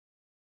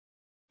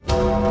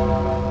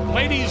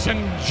Ladies and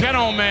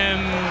gentlemen.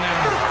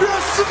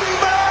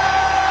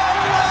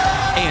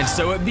 And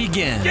so it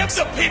begins. Give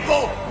the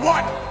people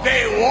what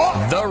they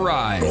want. The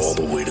rise. All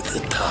the way to the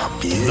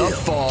top, yeah. The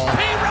fall.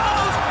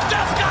 Heroes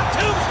just got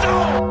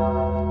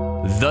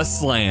tombstone. The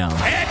slam.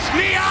 It's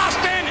me,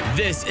 Austin.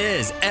 This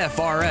is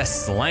FRS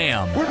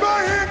Slam. When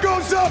my hand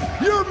goes up,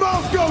 your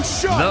mouth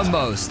goes shut. The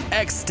most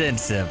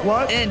extensive,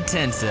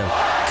 intensive,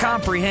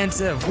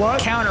 comprehensive,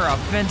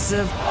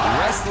 counteroffensive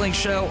wrestling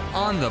show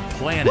on the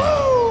planet.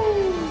 Woo!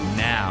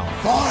 Now,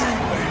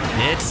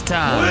 Finally, it's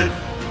time.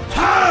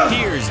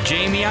 Here's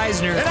Jamie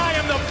Eisner. And I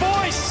am the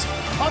voice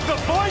of the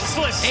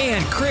voiceless.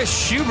 And Chris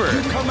Schubert.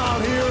 you come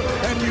out here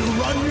and you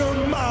run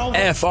your mouth.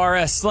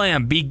 FRS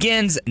Slam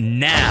begins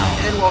now.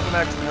 And welcome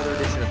back to another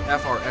edition of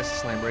FRS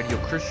Slam Radio.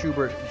 Chris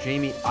Schubert,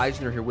 Jamie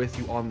Eisner here with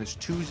you on this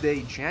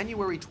Tuesday,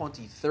 January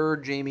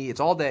 23rd. Jamie, it's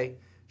all day.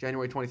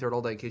 January 23rd,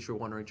 all day, in case you were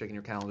wondering, checking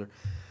your calendar.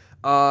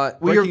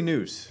 Breaking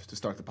news to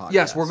start the podcast.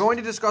 Yes, we're going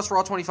to discuss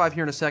Raw 25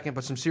 here in a second,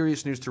 but some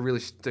serious news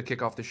to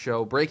kick off the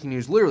show. Breaking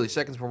news, literally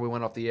seconds before we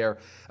went off the air.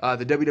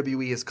 The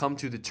WWE has come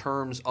to the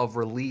terms of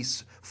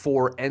release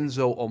for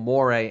Enzo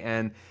Amore,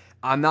 and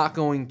I'm not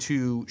going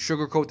to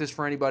sugarcoat this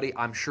for anybody.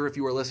 I'm sure if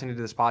you are listening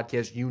to this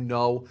podcast, you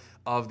know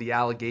of the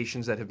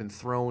allegations that have been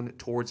thrown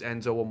towards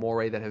Enzo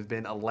Amore that have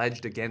been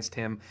alleged against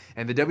him.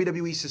 And the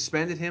WWE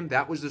suspended him.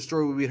 That was the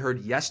story we had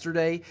heard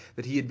yesterday,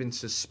 that he had been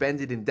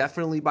suspended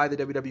indefinitely by the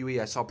WWE.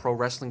 I saw Pro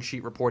Wrestling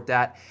Sheet report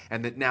that,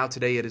 and that now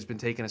today it has been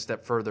taken a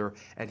step further,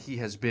 and he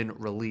has been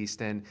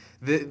released. And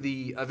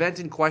the event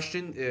in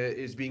question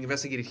is being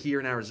investigated here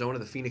in Arizona.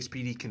 The Phoenix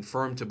PD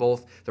confirmed to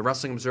both the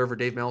Wrestling Observer,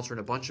 Dave Meltzer,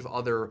 and a bunch of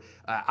other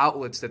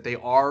outlets that they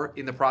are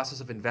in the process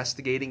of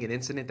investigating an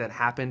incident that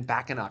happened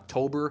back in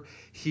October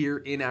here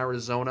in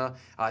Arizona.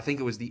 I think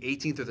it was the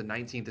 18th or the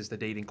 19th is the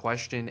date in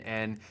question.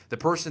 And the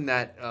person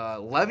that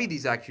levied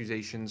these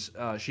accusations,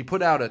 she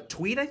put out a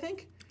tweet, I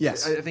think?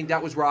 Yes. I think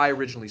that was where I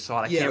originally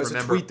saw it. I can't remember. It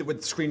was a tweet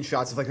with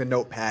screenshots of like a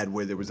notepad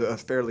where there was a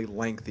fairly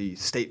lengthy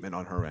statement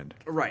on her end.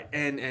 Right,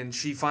 and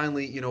she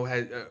finally,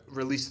 had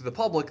released to the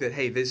public that,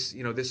 hey, this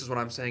is what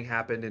I'm saying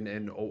happened,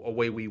 and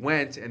away we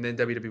went. And then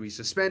WWE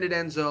suspended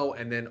Enzo,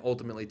 and then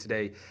ultimately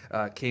today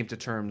came to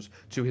terms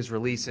to his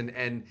release.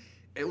 And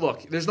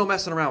look, there's no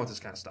messing around with this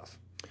kind of stuff.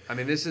 I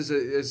mean, this is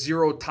a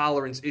zero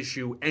tolerance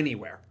issue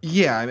anywhere.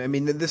 Yeah, I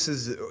mean, this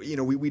is,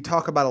 we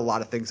talk about a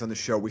lot of things on the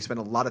show. We spent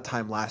a lot of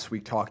time last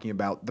week talking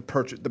about the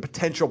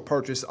potential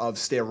purchase of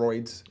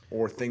steroids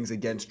or things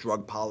against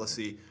drug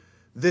policy.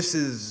 This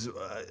is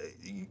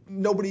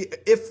nobody.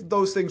 If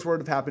those things were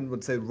to have happened,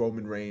 let's say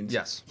Roman Reigns,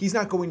 yes, he's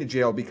not going to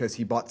jail because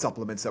he bought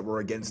supplements that were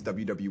against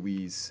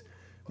WWE's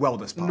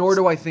wellness policy. Nor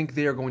do I think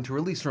they are going to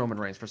release Roman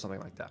Reigns for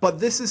something like that. But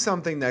this is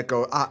something that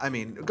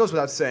it goes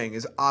without saying,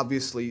 is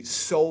obviously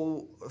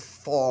so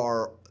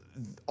far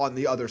on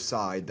the other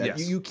side that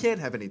yes, you can't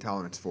have any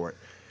tolerance for it.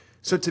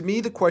 So to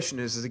me, the question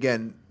is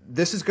again,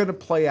 this is going to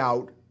play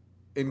out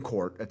in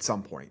court at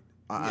some point.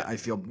 Yeah. I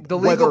feel the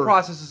legal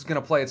process is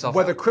going to play itself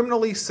whether out.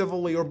 Criminally,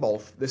 civilly, or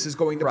both. This is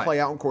going to Right. play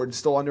out in court. It's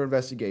still under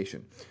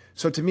investigation.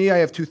 So to me, I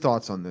have two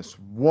thoughts on this.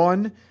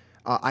 One,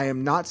 I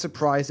am not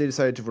surprised they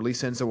decided to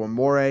release Enzo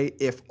Amore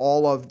if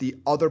all of the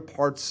other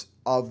parts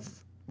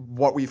of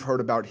what we've heard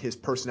about his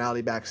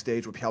personality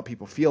backstage, with how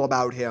people feel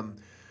about him,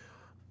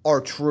 are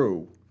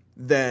true.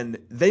 Then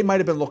they might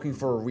have been looking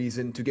for a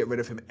reason to get rid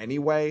of him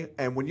anyway.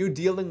 And when you're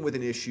dealing with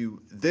an issue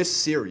this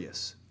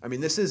serious, I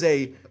mean, this is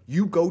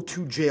you go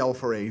to jail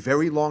for a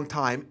very long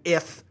time,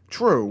 if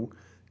true,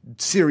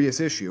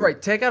 serious issue.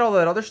 Right, take out all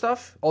that other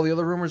stuff, all the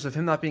other rumors of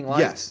him not being live.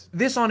 Yes.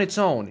 This on its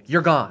own,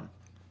 you're gone.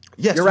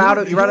 Yes,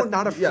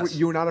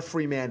 you're not a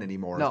free man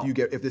anymore. No.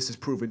 If this is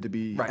proven to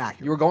be accurate.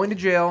 You were going to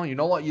jail. You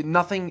know what?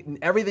 Nothing.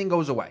 Everything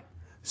goes away.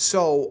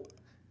 So,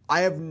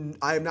 I am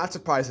not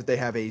surprised that they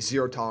have a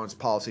zero tolerance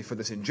policy for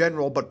this in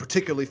general, but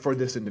particularly for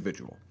this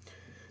individual.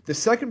 The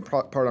second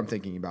part I'm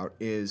thinking about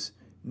is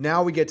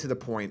now we get to the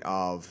point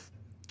of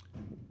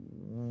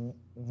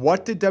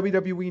what did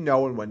WWE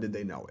know and when did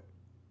they know it?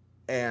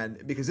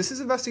 And because this is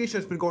an investigation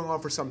that's been going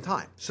on for some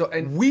time.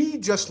 And we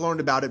just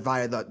learned about it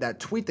via that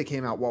tweet that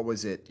came out. What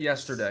was it?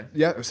 Yesterday.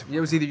 Yeah. It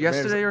was either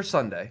yesterday or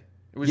Sunday.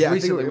 It was Yeah,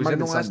 recently. it It was might in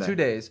the have been last Sunday. 2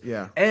 days.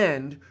 Yeah.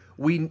 And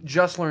we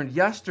just learned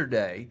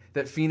yesterday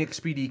that Phoenix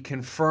PD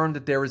confirmed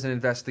that there is an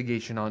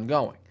investigation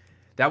ongoing.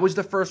 That was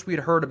the first we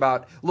had heard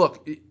about.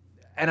 Look,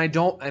 and I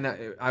don't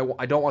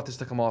want this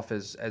to come off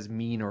as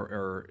mean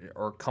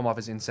or come off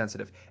as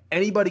insensitive.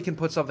 Anybody can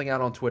put something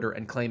out on Twitter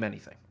and claim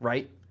anything,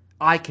 right?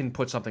 I can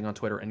put something on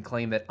Twitter and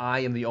claim that I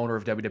am the owner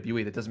of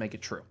WWE. That doesn't make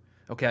it true.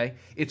 Okay?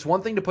 It's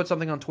one thing to put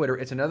something on Twitter.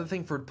 It's another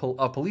thing for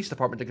a police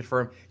department to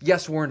confirm,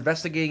 yes, we're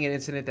investigating an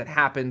incident that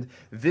happened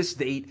this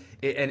date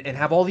and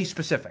have all these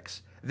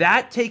specifics.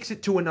 That takes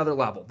it to another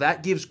level.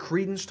 That gives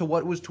credence to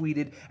what was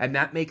tweeted, and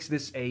that makes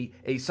this a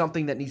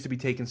something that needs to be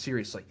taken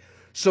seriously.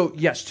 So,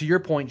 yes, to your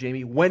point,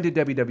 Jamie, when did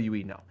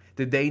WWE know?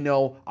 Did they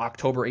know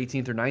October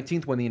 18th or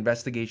 19th when the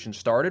investigation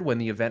started, when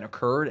the event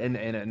occurred and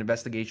an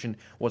investigation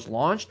was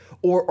launched?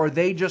 Or are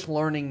they just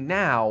learning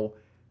now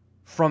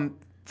from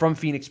from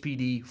Phoenix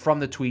PD, from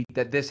the tweet,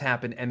 that this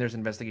happened and there's an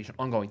investigation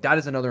ongoing. That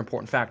is another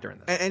important factor in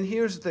this. And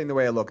here's the thing, the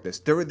way I look at this.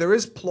 There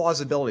is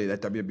plausibility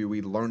that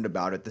WWE learned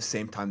about it the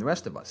same time the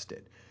rest of us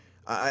did.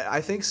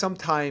 I think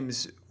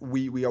sometimes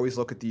we always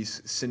look at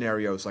these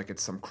scenarios like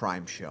it's some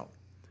crime show.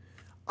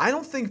 I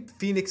don't think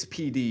Phoenix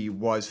PD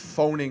was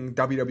phoning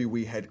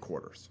WWE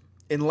headquarters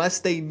unless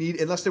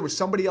there was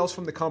somebody else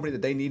from the company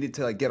that they needed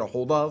to get a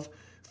hold of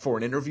for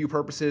an interview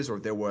purposes, or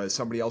if there was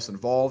somebody else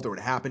involved, or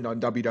it happened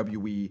on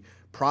WWE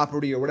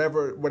property, or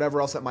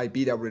whatever else that might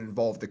be that would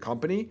involve the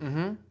company.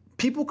 Mm-hmm.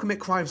 People commit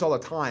crimes all the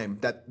time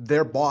that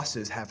their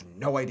bosses have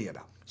no idea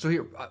about. So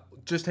here,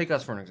 just take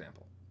us for an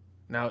example.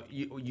 Now,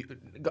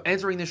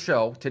 answering this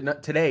show,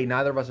 today,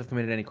 neither of us have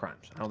committed any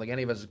crimes. I don't think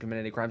any of us have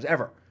committed any crimes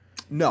ever.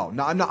 No,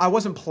 I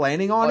wasn't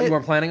planning on it. You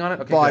weren't planning on it?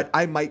 Okay, but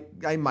good.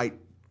 I might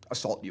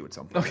assault you at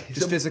some point. Okay,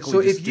 just physically.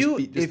 So beat you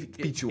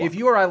up. if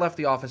you or I left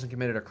the office and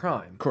committed a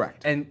crime,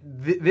 correct, and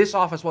this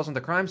office wasn't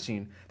the crime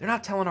scene, they're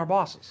not telling our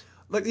bosses.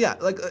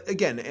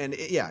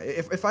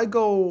 If I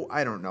go,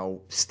 I don't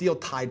know, steal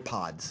Tide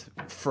Pods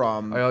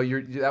from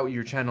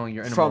you're channeling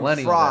your inner from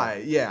millennial.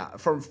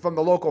 From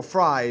the local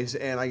Fry's,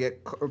 and I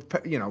get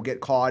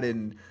caught,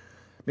 and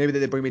maybe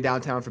they bring me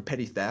downtown for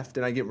petty theft,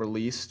 and I get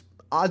released.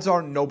 Odds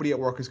are nobody at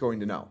work is going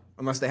to know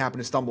unless they happen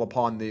to stumble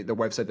upon the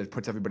website that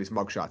puts everybody's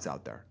mugshots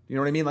out there. You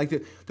know what I mean? Like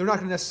they're not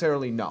going to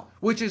necessarily know.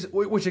 Which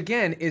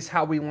again is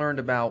how we learned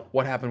about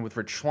what happened with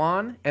Rich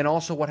Swann and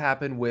also what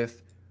happened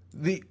with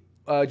the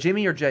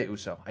Jimmy or Jey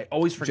Uso. I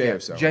always forget.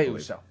 Jey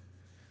Uso.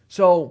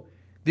 So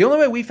the only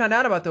way we found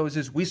out about those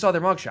is we saw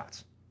their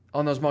mugshots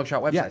on those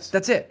mugshot websites. Yes.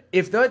 That's it.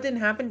 If that didn't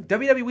happen,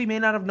 WWE may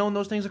not have known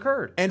those things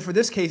occurred. And for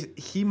this case,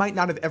 he might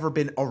not have ever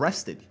been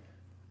arrested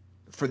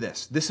for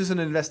this. This is an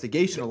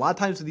investigation. A lot of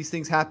times when these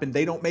things happen,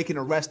 they don't make an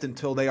arrest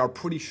until they are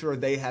pretty sure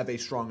they have a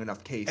strong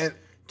enough case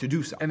to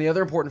do so. And the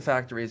other important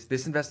factor is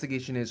this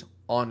investigation is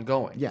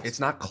ongoing. Yes. It's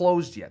not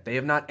closed yet. They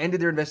have not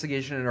ended their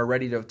investigation and are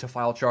ready to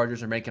file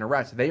charges or make an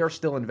arrest. They are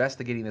still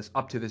investigating this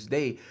up to this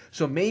day.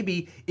 So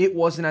maybe it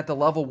wasn't at the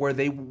level where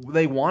they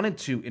wanted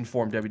to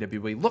inform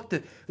WWE.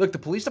 Look, the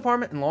police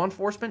department and law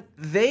enforcement,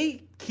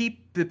 they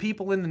keep the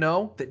people in the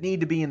know that need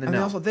to be in the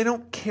know. Also, they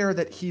don't care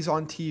that he's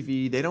on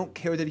TV. They don't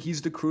care that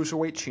he's the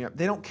cruiserweight champ.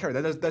 They don't care.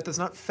 That does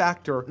not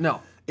factor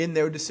in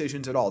their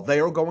decisions at all. They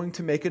are going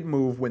to make a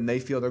move when they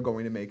feel they're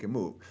going to make a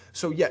move.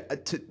 So,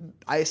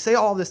 I say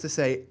all this to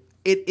say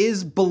it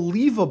is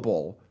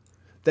believable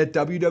that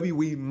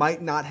WWE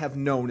might not have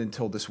known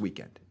until this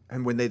weekend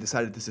and when they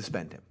decided to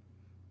suspend him.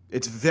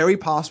 It's very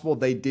possible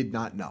they did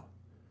not know.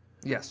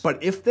 Yes.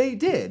 But if they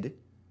did,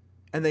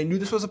 and they knew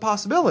this was a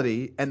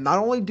possibility, and not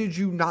only did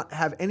you not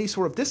have any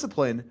sort of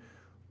discipline,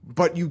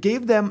 but you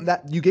gave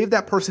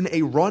that person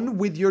a run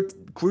with your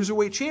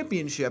Cruiserweight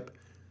Championship,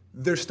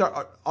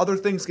 other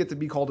things get to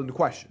be called into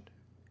question.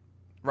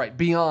 Right,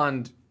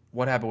 beyond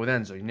what happened with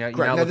Enzo.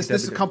 Now this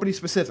is company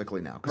specifically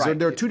now. Because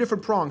there are two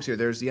different prongs here.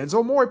 There's the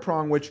Enzo Amore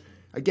prong, which,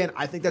 again,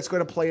 I think that's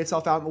going to play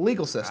itself out in the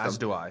legal system. As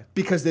do I.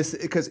 Because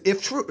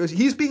if true,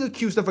 he's being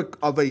accused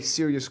of a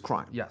serious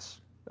crime. Yes.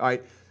 All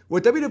right.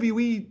 What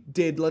WWE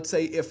did, let's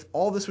say, if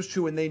all this was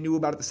true and they knew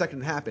about it the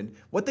second it happened,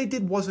 what they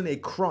did wasn't a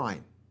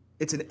crime.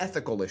 It's an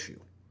ethical issue.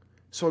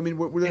 So, I mean,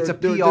 it's a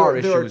PR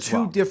issue There are as two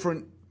well.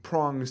 different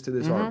prongs to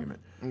this argument.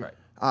 Right.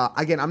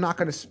 Again, I'm not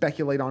going to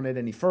speculate on it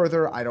any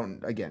further.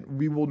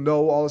 We will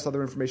know all this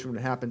other information when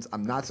it happens.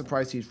 I'm not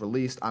surprised he's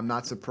released. I'm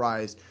not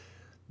surprised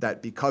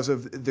that because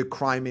of the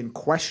crime in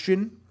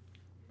question,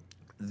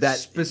 that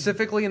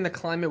specifically in the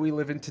climate we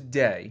live in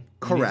today,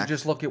 correct. You need to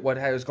just look at what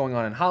is going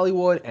on in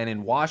Hollywood and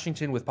in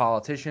Washington with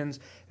politicians.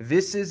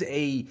 This is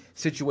a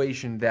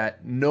situation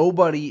that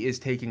nobody is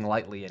taking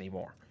lightly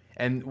anymore.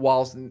 And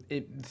while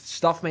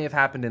stuff may have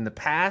happened in the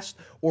past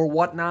or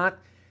whatnot,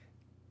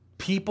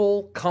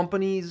 people,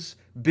 companies,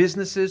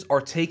 businesses are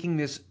taking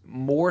this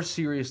more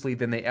seriously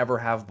than they ever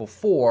have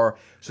before.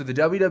 So the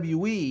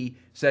WWE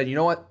said, you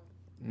know what?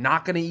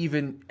 Not going to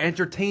even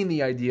entertain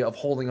the idea of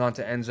holding on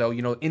to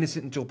Enzo,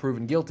 innocent until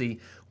proven guilty.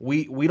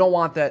 We don't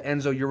want that.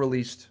 Enzo, you're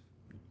released.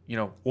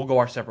 We'll go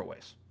our separate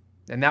ways.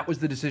 And that was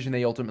the decision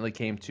they ultimately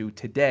came to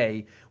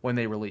today when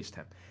they released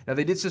him. Now,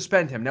 they did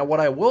suspend him. Now,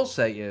 what I will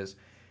say is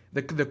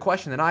the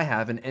question that I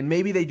have, and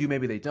maybe they do,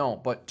 maybe they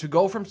don't, but to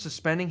go from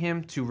suspending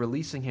him to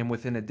releasing him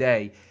within a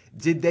day,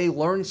 did they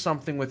learn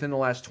something within the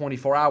last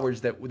 24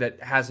 hours that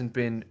hasn't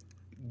been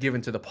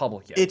given to the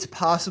public yet? It's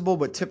possible,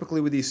 but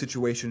typically with these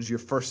situations, your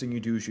first thing you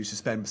do is you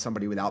suspend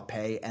somebody without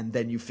pay, and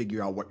then you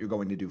figure out what you're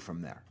going to do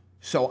from there.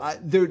 So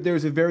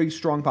there's a very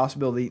strong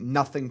possibility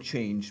nothing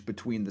changed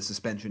between the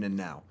suspension and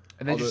now.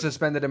 And then you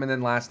suspended him, and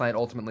then last night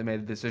ultimately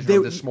made the decision,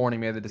 or this morning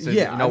made the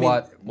decision,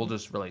 what, we'll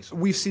just release him.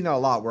 We've seen that a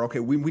lot where, okay,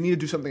 we need to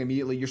do something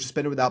immediately. You're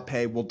suspended without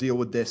pay. We'll deal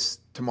with this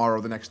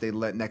tomorrow, the next day,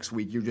 next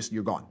week.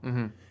 You're gone.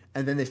 Mm-hmm.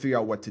 And then they figure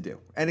out what to do.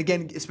 And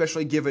again,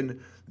 especially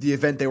given the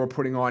event they were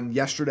putting on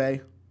yesterday,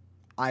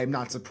 I am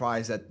not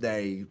surprised that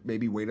they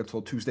maybe wait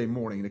until Tuesday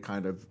morning to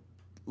kind of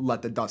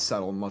let the dust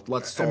settle and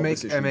let's solve and make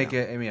this issue make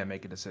now.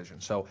 make a decision.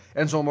 So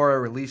Enzo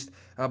Amore released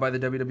by the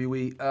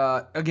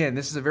WWE. Again,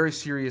 this is a very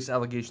serious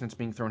allegation that's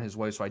being thrown his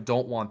way, so I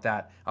don't want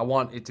that. I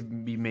want it to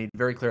be made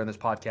very clear on this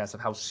podcast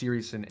of how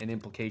serious an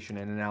implication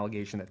and an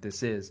allegation that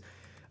this is.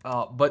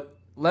 But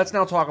let's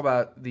now talk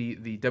about the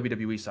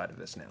WWE side of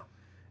this now.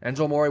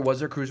 Enzo Amore was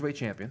their Cruiserweight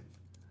champion.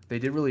 They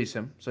did release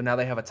him, so now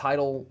they have a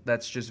title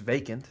that's just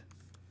vacant,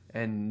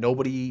 and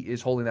nobody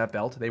is holding that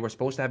belt. They were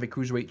supposed to have a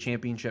Cruiserweight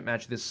Championship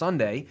match this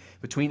Sunday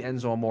between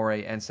Enzo Amore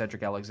and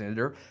Cedric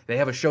Alexander. They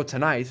have a show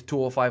tonight.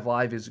 205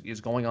 Live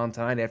is going on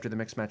tonight after the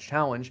Mixed Match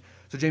Challenge.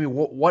 So, Jamie,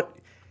 what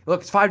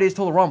look, it's 5 days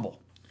till the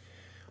Rumble.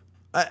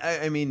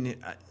 I mean,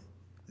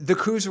 the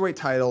Cruiserweight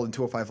title in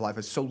 205 Live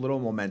has so little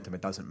momentum,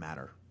 it doesn't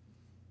matter.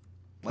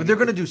 But they're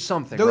going to do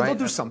something, They'll right?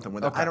 do something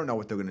with it. Okay. I don't know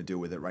what they're going to do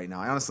with it right now.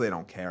 I honestly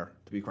don't care,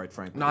 to be quite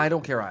frank. No, I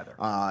don't care either.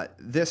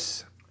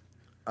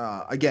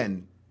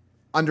 Again,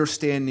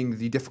 understanding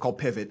the difficult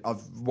pivot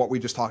of what we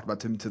just talked about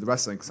to the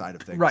wrestling side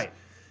of things. Right.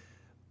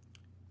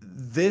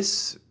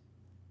 This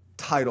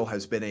title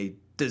has been a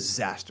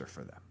disaster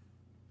for them.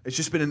 It's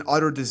just been an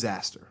utter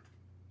disaster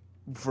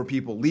for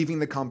people leaving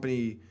the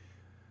company,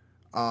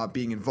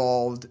 being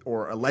involved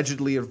or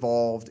allegedly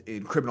involved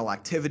in criminal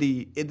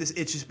activity. It's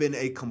just been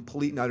a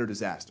complete and utter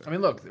disaster. I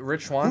mean, look,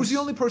 Rich Swann. Who's the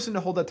only person to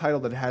hold that title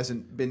that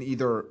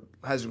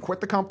hasn't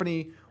quit the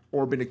company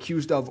or been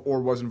accused of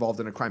or was involved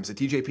in a crime? Is it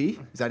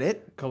TJP? Is that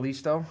it?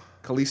 Kalisto?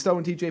 Kalisto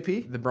and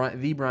TJP? The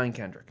Brian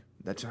Kendrick.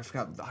 I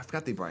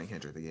forgot the Brian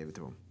Kendrick they gave it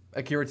to him.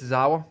 Akira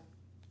Tozawa?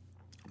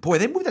 Boy,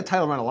 they moved that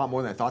title around a lot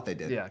more than I thought they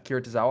did. Yeah,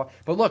 Akira Tozawa.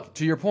 But look,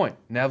 to your point,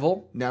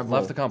 Neville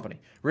left the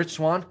company. Rich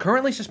Swann,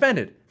 currently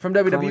suspended from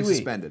WWE. Currently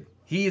suspended.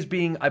 He is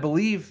being, I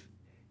believe,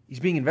 he's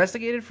being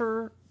investigated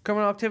for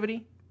criminal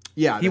activity.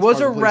 Yeah. He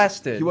was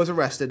arrested. He was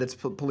arrested. It's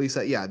police.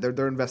 Yeah,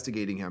 they're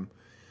investigating him.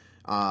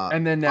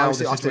 And then now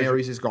obviously the Austin situation-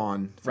 Aries is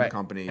gone from Right. the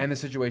company. And the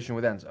situation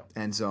with Enzo.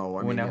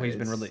 Enzo, Now he's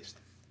been released.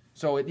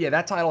 So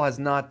that title has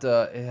not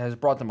it has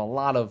brought them a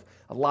lot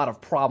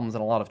of problems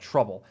and a lot of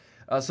trouble.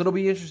 So it'll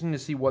be interesting to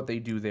see what they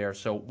do there.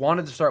 So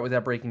wanted to start with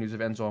that breaking news of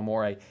Enzo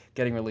Amore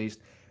getting released.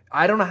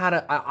 I don't know how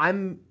to.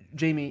 I'm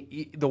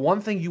Jamie. The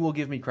one thing you will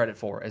give me credit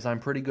for is I'm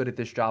pretty good at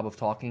this job of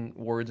talking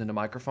words into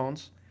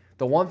microphones.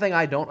 The one thing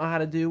I don't know how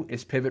to do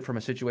is pivot from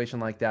a situation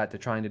like that to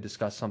trying to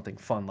discuss something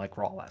fun like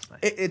Raw last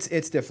night.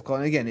 It's difficult.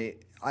 And again,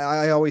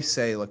 I always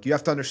say, look, you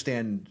have to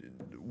understand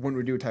when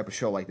we do a type of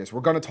show like this, we're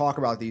going to talk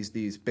about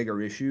these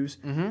bigger issues.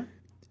 Mm-hmm.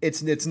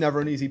 It's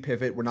never an easy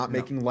pivot. We're not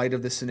making light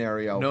of this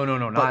scenario. No,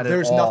 not but at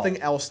there's all. nothing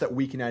else that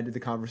we can add to the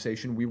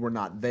conversation. We were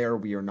not there.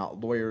 We are not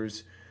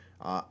lawyers.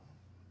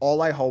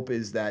 All I hope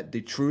is that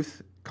the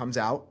truth comes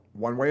out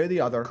one way or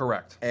the other.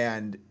 Correct.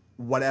 And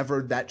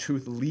whatever that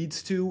truth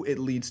leads to, it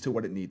leads to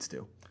what it needs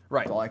to.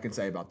 Right. That's all I can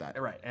say about that.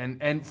 Right.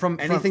 And from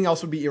Anything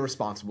else would be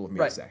irresponsible of me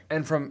to say.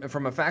 And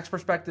from a facts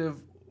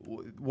perspective,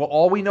 well,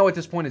 all we know at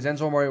this point is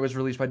Enzo Amore was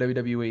released by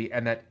WWE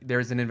and that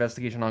there's an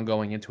investigation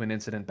ongoing into an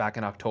incident back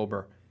in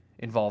October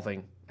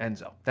involving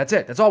Enzo. That's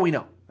it. That's all we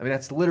know. I mean,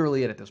 that's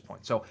literally it at this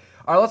point. So,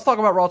 all right, let's talk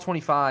about Raw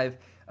 25,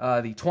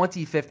 the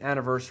 25th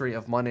anniversary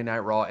of Monday Night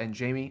Raw. And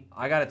Jamie,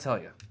 I got to tell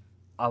you,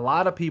 a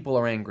lot of people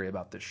are angry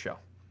about this show.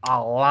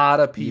 A lot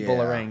of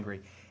people are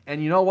angry.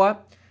 And you know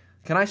what?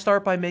 Can I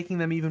start by making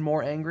them even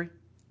more angry?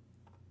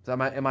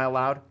 Am I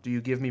allowed? Do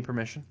you give me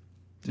permission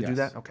to do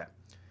that? Okay.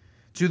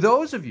 To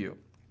those of you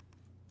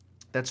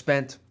that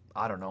spent,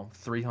 I don't know,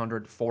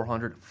 $300,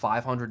 $400,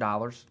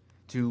 $500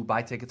 to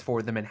buy tickets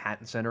for the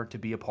Manhattan Center to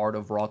be a part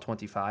of Raw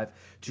 25,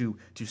 to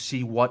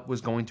see what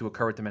was going to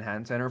occur at the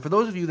Manhattan Center. For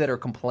those of you that are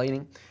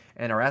complaining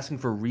and are asking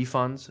for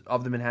refunds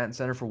of the Manhattan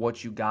Center for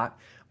what you got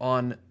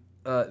on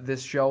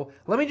this show,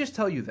 let me just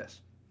tell you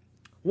this.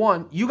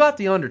 One, you got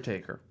The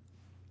Undertaker.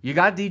 You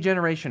got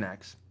D-Generation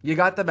X. You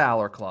got the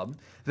Balor Club.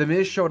 The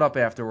Miz showed up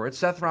afterwards.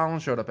 Seth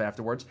Rollins showed up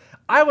afterwards.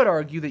 I would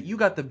argue that you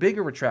got the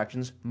bigger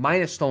attractions,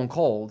 minus Stone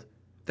Cold,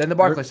 than the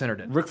Barclays Center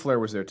did. Ric Flair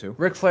was there too.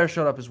 Ric Flair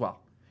showed up as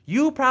well.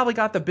 You probably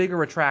got the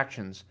bigger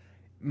attractions,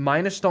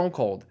 minus Stone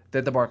Cold,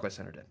 that the Barclays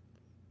Center did.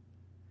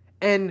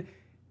 And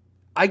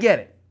I get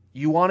it.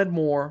 You wanted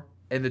more,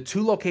 and the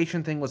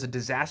two-location thing was a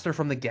disaster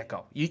from the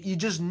get-go. You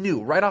just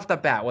knew right off the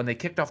bat when they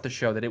kicked off the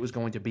show that it was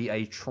going to be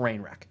a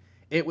train wreck.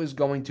 It was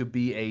going to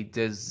be a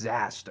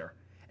disaster.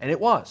 And it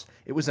was.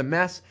 It was a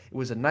mess. It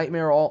was a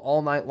nightmare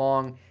all night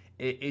long.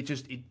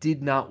 It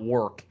did not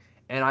work.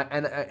 And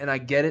I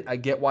get it. I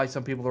get why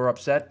some people are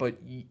upset. But,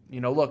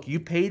 look, you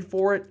paid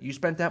for it. You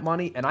spent that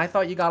money. And I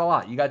thought you got a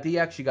lot. You got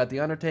DX. You got The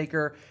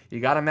Undertaker. You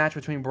got a match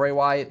between Bray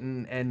Wyatt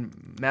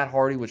and Matt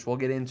Hardy, which we'll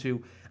get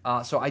into.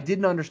 So I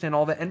didn't understand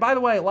all that. And by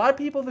the way, a lot of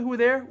people who were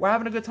there were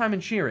having a good time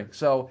and cheering.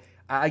 So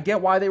I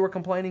get why they were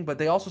complaining. But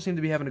they also seemed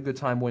to be having a good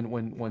time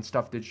when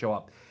stuff did show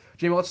up.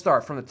 Jamie, let's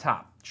start from the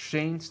top.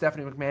 Shane,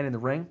 Stephanie McMahon in the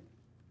ring.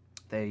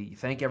 They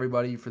thank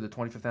everybody for the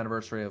 25th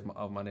anniversary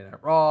of Monday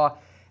Night Raw.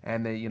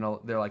 And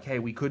they're like, hey,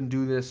 we couldn't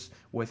do this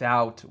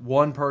without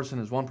one person.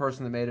 There's one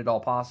person that made it all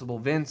possible.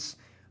 Vince,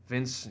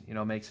 makes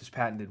his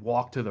patented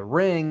walk to the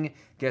ring,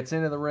 gets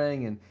into the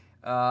ring. And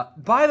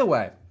by the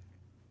way,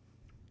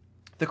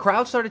 The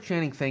crowd started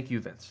chanting, "Thank you,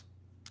 Vince."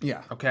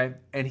 Yeah. Okay?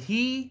 And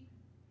he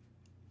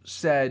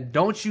said,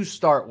 "Don't you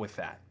start with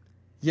that."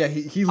 Yeah,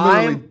 he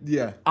literally,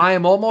 yeah. I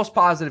am almost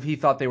positive he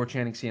thought they were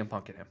chanting CM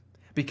Punk at him.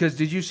 Because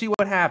did you see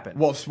what happened?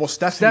 Well,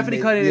 Stephanie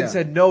cut in yeah. and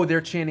said, "No, they're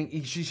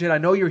chanting." She said, "I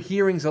know your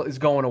hearing is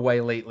going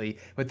away lately,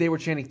 but they were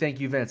chanting, 'Thank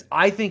you, Vince.'"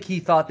 I think he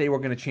thought they were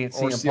going to chant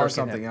CM Punk or at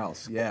something him.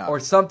 else, yeah. Or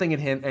something at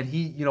him, and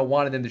he,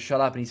 wanted them to shut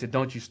up, and he said,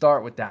 "Don't you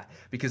start with that,"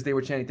 because they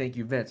were chanting, "Thank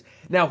you, Vince."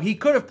 Now, he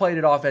could have played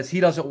it off as he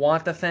doesn't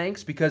want the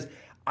thanks, because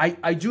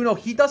I do know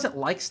he doesn't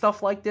like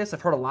stuff like this.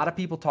 I've heard a lot of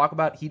people talk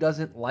about he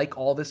doesn't like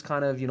all this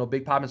kind of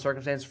big pop and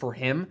circumstance for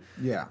him.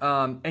 Yeah.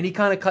 And he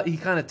kind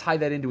of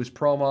tied that into his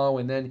promo,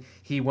 and then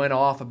he went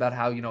off about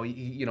how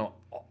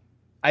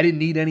I didn't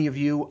need any of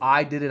you.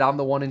 I did it. I'm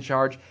the one in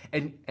charge.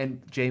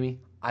 And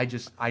Jamie, I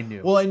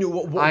knew. Well, I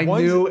knew. I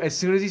knew as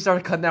soon as he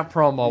started cutting that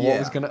promo what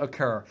was going to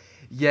occur.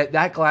 Yet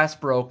that glass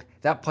broke.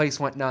 That place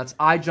went nuts.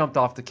 I jumped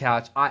off the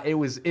couch. It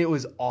was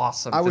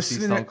awesome to see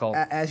Stone Cold.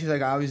 As she's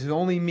like, I was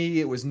only me.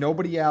 It was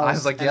nobody else. I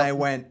was like, and I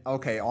went,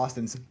 okay,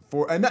 Austin's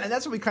for, and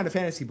that's what we kind of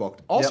fantasy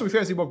booked. Also, we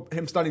fantasy booked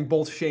him starting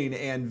both Shane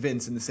and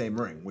Vince in the same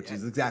ring, which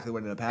is exactly what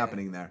ended up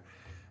happening there.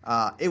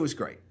 It was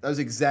great. That was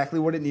exactly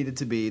what it needed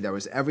to be. That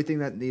was everything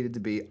that needed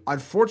to be.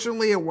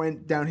 Unfortunately, it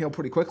went downhill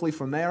pretty quickly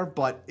from there,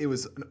 but it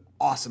was an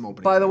awesome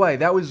opening. By the way,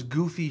 that was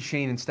goofy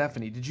Shane and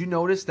Stephanie. Did you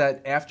notice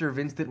that after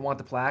Vince didn't want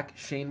the plaque,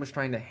 Shane was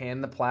trying to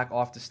hand the plaque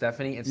off to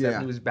Stephanie, and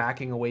Stephanie was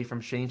backing away from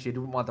Shane. She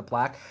didn't want the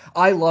plaque.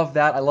 I love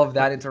that. I love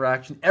that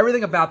interaction.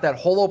 Everything about that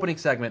whole opening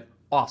segment,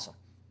 awesome.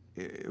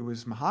 It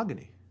was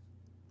mahogany.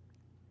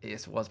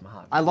 Yes, it was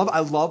mahogany. I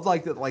love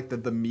like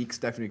the meek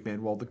Stephanie McMahon.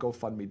 Well, the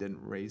GoFundMe didn't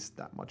raise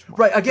that much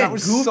money. Right, again, That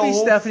was goofy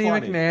so Stephanie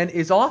funny. McMahon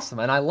is awesome,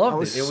 and I loved That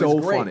was it. It so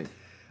was great. funny.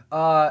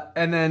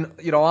 And then,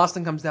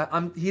 Austin comes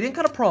down. He didn't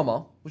cut a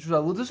promo, which was a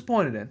little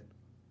disappointed in.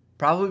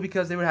 Probably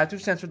because they would have to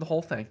have censored the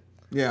whole thing.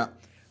 Yeah.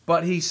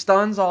 But he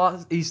stuns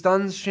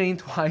Shane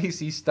twice.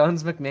 He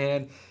stuns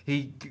McMahon.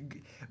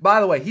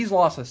 By the way, he's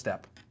lost a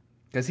step.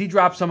 Because he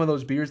dropped some of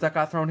those beers that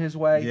got thrown his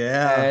way.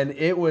 Yeah. And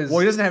it was... Well,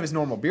 he doesn't have his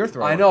normal beer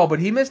throw. I know, but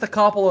he missed a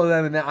couple of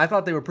them, and I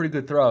thought they were pretty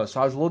good throws. So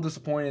I was a little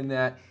disappointed in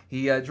that.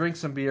 He drinks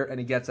some beer, and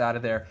he gets out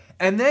of there.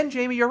 And then,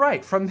 Jamie, you're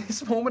right. From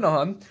this moment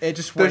on,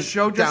 the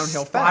show just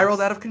spiraled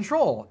out of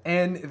control.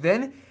 And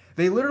then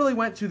they literally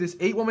went to this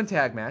 8-woman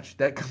tag match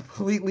that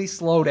completely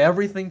slowed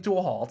everything to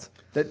a halt.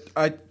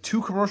 That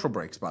 2 commercial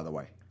breaks, by the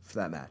way, for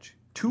that match.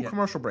 2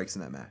 commercial breaks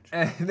in that match.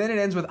 And then it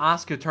ends with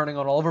Asuka turning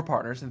on all of her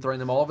partners and throwing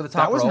them all over the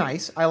top That was rope.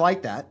 nice. I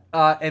like that.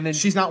 And then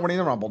she's not winning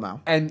the Rumble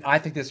now. And I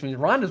think this means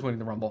Ronda's winning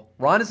the Rumble.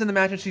 Ronda's in the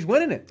match and she's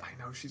winning it.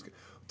 I know she's good.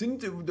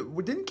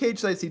 Didn't Cage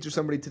Sites teacher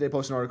somebody today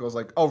post an article was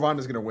like, "Oh,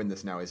 Ronda's going to win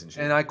this now, isn't she?"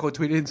 And I quote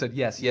tweeted and said,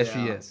 "Yes, she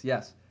is.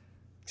 Yes."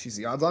 She's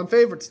the odds-on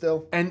favorite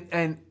still. And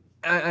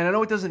I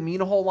know it doesn't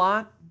mean a whole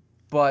lot,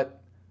 but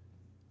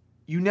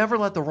you never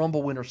let the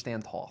Rumble winner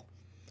stand tall.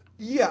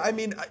 Yeah, I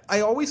mean,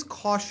 I always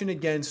caution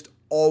against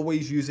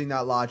always using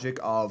that logic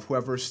of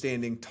whoever's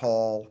standing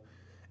tall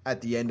at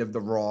the end of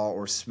the Raw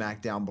or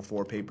SmackDown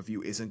before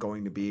pay-per-view isn't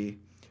going to be.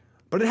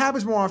 But it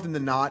happens more often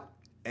than not,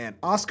 and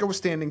Asuka was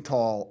standing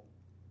tall.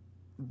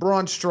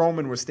 Braun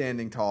Strowman was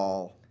standing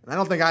tall. And I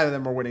don't think either of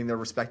them are winning their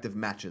respective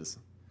matches.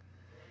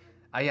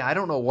 I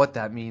don't know what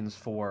that means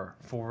for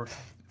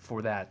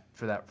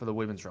the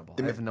women's Rumble.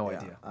 I have no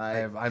idea.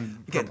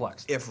 I'm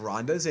perplexed. If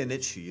Ronda's in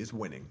it, she is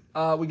winning.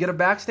 We get a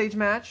backstage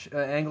match.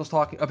 Angle's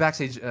talking a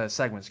backstage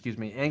segment. Excuse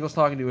me. Angle's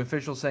talking to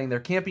officials saying there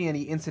can't be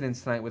any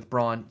incidents tonight with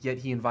Braun. Yet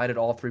he invited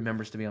all 3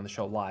 members to be on the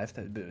show live.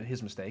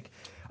 His mistake.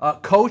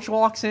 Coach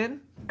walks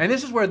in, and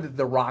this is where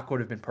the Rock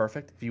would have been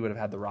perfect if he would have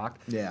had the Rock.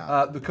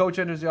 Yeah. The coach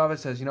enters the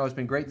office, says, it's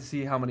been great to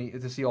see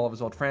all of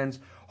his old friends.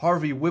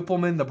 Harvey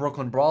Whippleman, the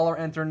Brooklyn Brawler,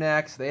 enter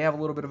next. They have a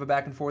little bit of a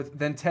back and forth.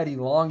 Then Teddy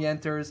Long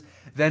enters.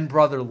 Then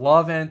Brother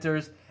Love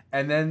enters.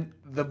 And then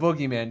the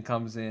Boogeyman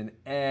comes in.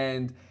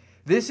 And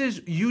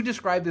you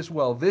described this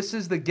well. This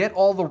is the get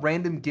all the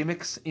random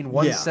gimmicks in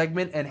one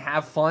segment and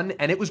have fun.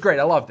 And it was great.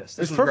 I love this.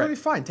 It's perfectly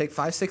fine. Take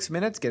 5-6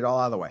 minutes, get it all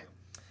out of the way.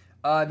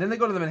 Then they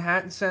go to the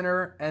Manhattan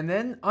Center, and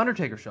then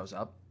Undertaker shows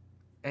up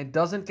and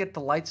doesn't get the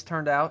lights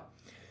turned out,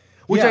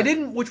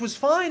 which was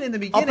fine in the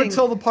beginning. Up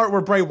until the part where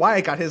Bray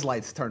Wyatt got his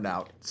lights turned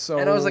out.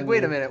 And I was like,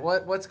 wait a minute,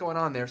 what's going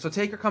on there? So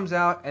Taker comes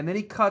out, and then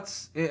he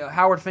cuts.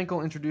 Howard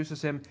Finkel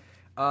introduces him.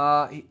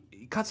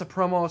 He cuts a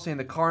promo saying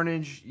the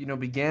carnage,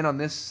 began on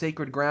this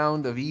sacred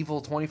ground of evil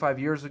 25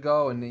 years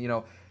ago, and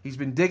he's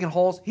been digging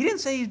holes. He didn't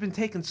say he's been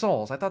taking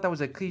souls. I thought that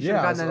was he should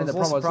have gotten that in the promo.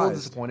 I was a little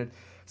disappointed.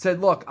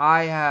 Said, look,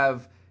 I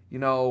have.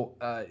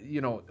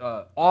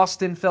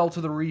 Austin fell to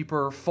the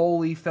Reaper,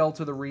 Foley fell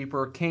to the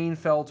Reaper, Kane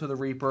fell to the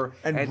Reaper.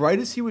 And right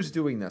as he was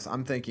doing this,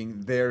 I'm thinking,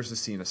 there's the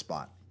Cena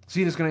spot.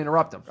 Cena's going to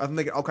interrupt him. I'm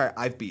thinking, okay,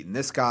 I've beaten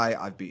this guy,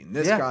 I've beaten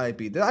this guy,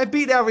 I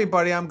beat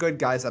everybody, I'm good,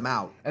 guys, I'm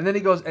out. And then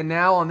he goes, and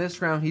now on this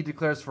ground he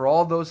declares for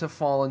all those have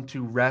fallen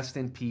to rest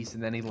in peace,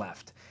 and then he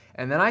left.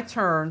 And then I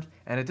turned,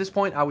 and at this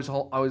point I was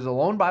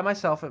alone by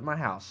myself at my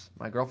house.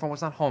 My girlfriend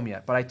was not home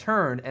yet, but I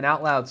turned and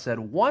out loud said,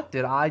 what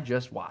did I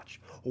just watch?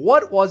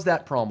 What was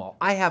that promo?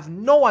 I have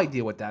no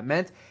idea what that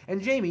meant.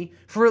 And Jamie,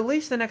 for at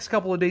least the next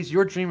couple of days,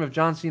 your dream of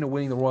John Cena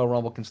winning the Royal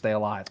Rumble can stay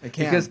alive. It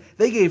can. Because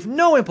they gave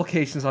no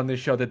implications on this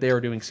show that they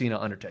were doing Cena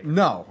Undertaker.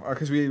 No,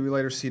 because we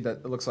later see that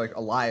it looks like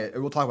Elias.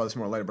 We'll talk about this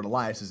more later, but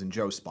Elias is in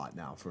Joe's spot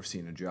now for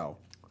Cena Joe.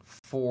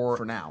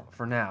 For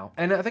now.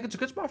 And I think it's a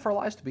good spot for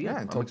Elias to be in.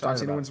 Yeah, until John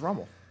Cena wins the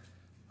Rumble.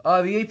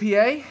 The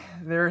APA,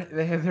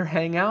 they have their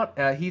hangout.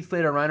 Heath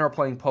Slater and Rhino are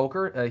playing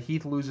poker.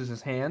 Heath loses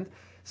his hand.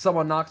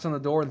 Someone knocks on the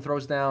door and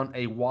throws down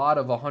a wad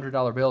of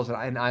 $100 bills,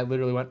 and I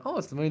literally went, "Oh,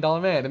 it's the $1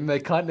 Million Man!" And they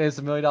cut, and it's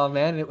the $1 Million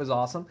Man, and it was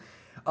awesome.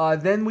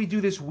 Then we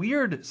do this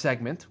weird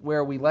segment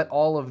where we let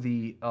all of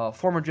the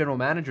former general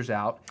managers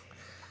out.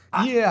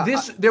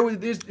 There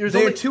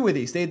were two of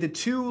these. They had the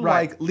two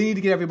leading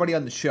to get everybody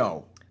on the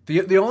show.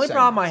 The only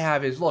problem I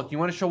have is, look, you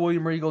want to show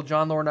William Regal,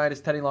 John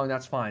Laurinaitis, Teddy Long,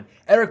 that's fine.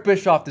 Eric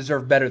Bischoff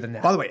deserved better than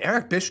that. By the way,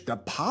 the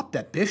pop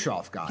that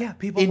Bischoff got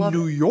people in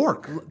New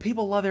York.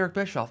 People love Eric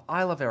Bischoff.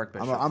 I love Eric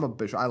Bischoff. I'm a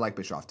Bischoff. I like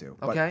Bischoff too.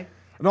 Okay.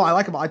 No, I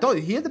like him. I thought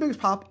he had the biggest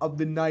pop of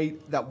the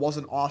night that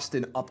wasn't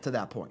Austin up to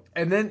that point.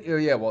 And then,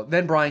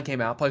 then Bryan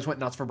came out. Place went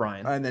nuts for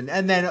Bryan. And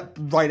then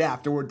right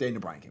afterward, Daniel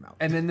Bryan came out.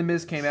 And then The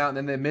Miz came out, and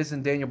then The Miz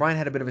and Daniel Bryan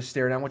had a bit of a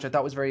stare down, which I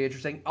thought was very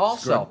interesting.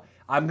 Also,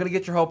 I'm going to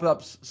get your hope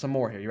up some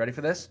more here. You ready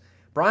for this?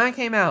 Bryan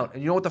came out,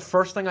 and you know what the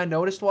first thing I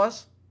noticed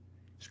was?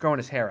 He's growing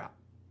his hair out.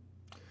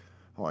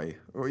 Boy,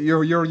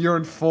 you're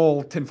in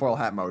full tinfoil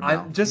hat mode now.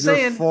 I'm just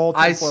saying.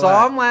 I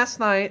saw him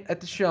last night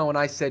at the show, and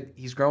I said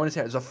he's growing his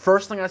hair. The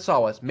first thing I saw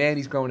was, man,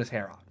 he's growing his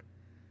hair out.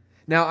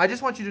 Now, I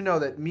just want you to know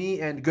that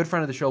me and good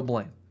friend of the show,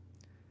 Blaine,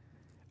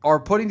 are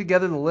putting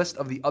together the list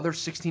of the other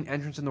 16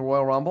 entrants in the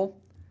Royal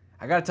Rumble.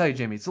 I got to tell you,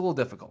 Jamie, it's a little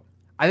difficult.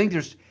 I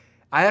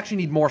actually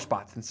need more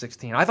spots than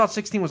 16. I thought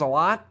 16 was a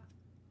lot.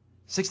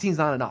 16 is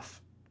not enough.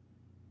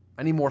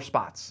 I need more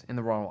spots in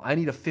the Royal Rumble. I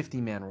need a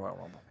 50-man Royal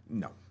Rumble.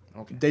 No.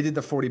 Okay. They did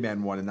the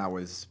 40-man one, and that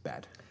was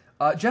bad.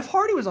 Jeff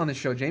Hardy was on this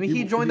show, Jamie.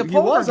 He joined the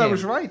poker game. I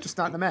was right, just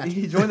not in the match.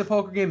 He joined the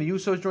poker game. The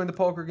Usos joined the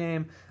poker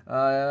game. They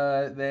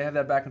had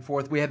that back and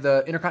forth. We had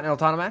the Intercontinental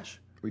title match.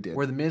 We did.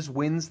 Where The Miz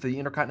wins the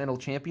Intercontinental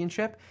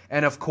Championship.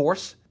 And, of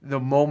course, the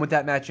moment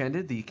that match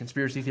ended, the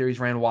conspiracy theories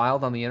ran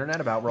wild on the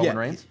internet about Roman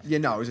Reigns. Yeah,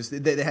 no, it was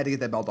just they had to get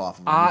that belt off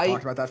of him. We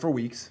talked about that for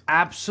weeks.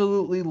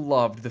 Absolutely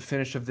loved the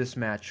finish of this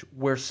match,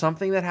 where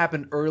something that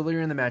happened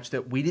earlier in the match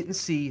that we didn't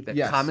see, that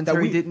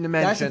commentary didn't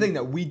mention. That's the thing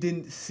that we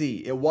didn't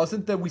see. It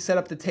wasn't that we set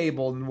up the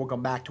table and we'll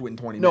come back to it in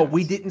 20 minutes. No,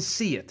 we didn't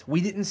see it.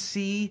 We didn't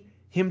see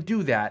him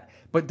do that,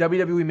 but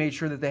WWE made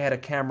sure that they had a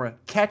camera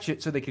catch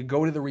it so they could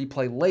go to the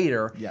replay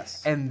later.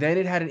 Yes. And then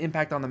it had an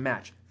impact on the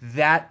match.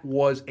 That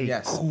was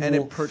a cool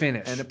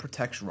finish. And it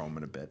protects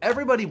Roman a bit.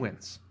 Everybody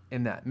wins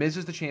in that. Miz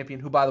is the champion,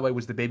 who, by the way,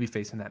 was the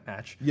babyface in that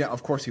match. Yeah,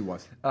 of course he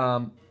was.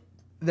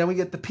 Then we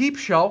get the Peep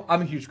Show.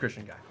 I'm a huge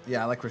Christian guy.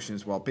 Yeah, I like Christian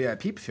as well. But yeah,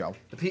 Peep Show.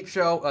 The Peep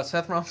Show,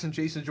 Seth Rollins and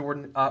Jason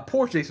Jordan.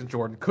 Poor Jason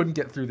Jordan couldn't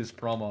get through this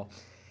promo.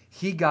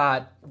 He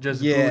got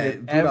just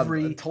booted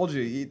every... I told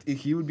you,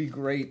 he would be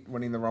great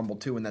winning the Rumble,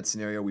 too, in that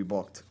scenario we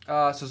booked.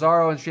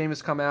 Cesaro and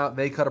Sheamus come out.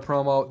 They cut a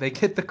promo. They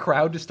get the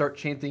crowd to start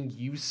chanting,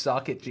 "You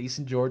suck" at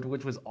Jason Jordan,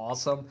 which was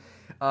awesome.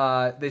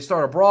 They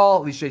start a brawl.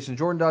 At least Jason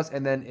Jordan does.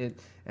 And then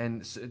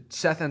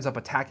Seth ends up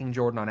attacking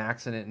Jordan on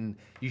accident, and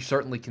you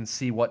certainly can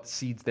see what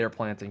seeds they're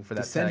planting for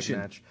that tag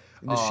match.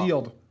 In the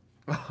Shield.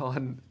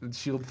 On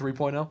Shield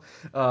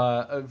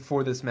 3.0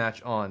 for this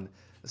match on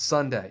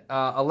Sunday.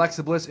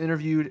 Alexa Bliss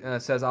interviewed,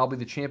 says, "I'll be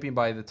the champion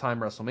by the time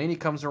WrestleMania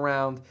comes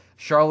around."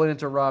 Charlotte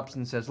interrupts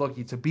and says,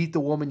 "Look, to beat the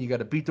woman, you got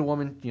to beat the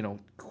woman,"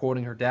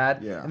 quoting her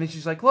dad. Yeah. And then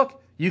she's like,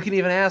 "Look, you can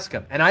even ask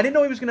him." And I didn't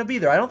know he was going to be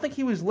there. I don't think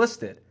he was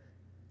listed.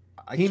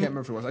 I can't remember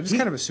if it was. I just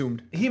kind of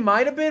assumed. He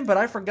might have been, but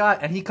I forgot.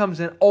 And he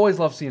comes in. Always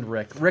love seeing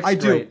Rick. Rick's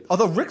great.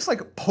 Although Rick's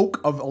poke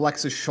of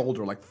Alexa's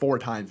shoulder 4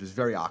 times was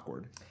very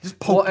awkward. Just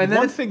poke. And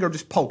one finger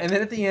just poke. And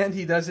then at the end,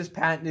 he does his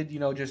patented,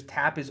 just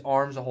tap his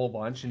arms a whole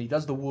bunch. And he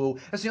does the woo.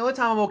 That's the only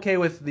time I'm okay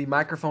with the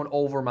microphone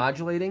over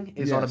modulating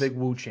is on a big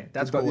woo chant.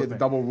 That's cool. The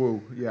double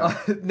woo. Yeah.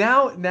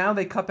 Now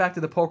they cut back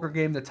to the poker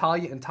game.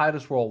 Natalya and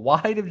Titus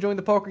Worldwide have joined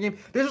the poker game.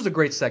 This was a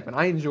great segment.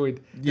 I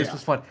enjoyed this. Yeah.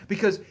 Was fun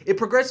because it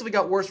progressively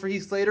got worse for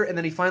Heath Slater, and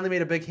then he finally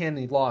made a big hand and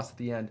he lost at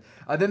the end.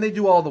 Then they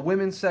do all the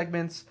women's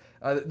segments.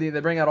 They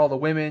bring out all the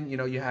women.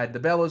 You had the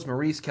Bellas,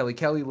 Maurice,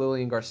 Kelly,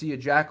 Lillian Garcia,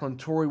 Jacqueline,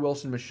 Tori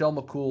Wilson, Michelle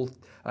McCool,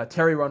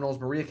 Terry Runnels,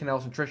 Maria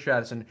Kanellis, and Trish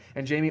Stratus. And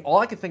Jamie, all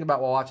I could think about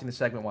while watching the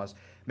segment was,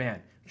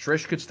 man,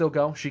 Trish could still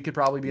go. She could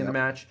probably be in the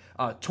match.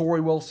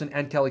 Tori Wilson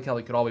and Kelly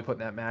could all be put in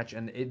that match,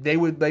 and they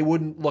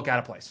wouldn't look out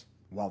of place.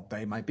 Well,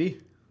 they might be.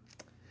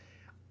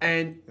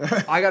 And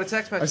I got a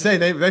text message. I say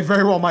they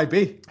very well might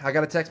be. I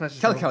got a text message.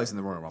 Kelly's in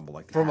the Royal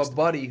Rumble, from a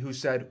buddy who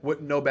said,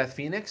 "Wouldn't know Beth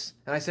Phoenix?"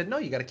 And I said, "No,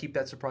 you got to keep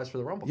that surprise for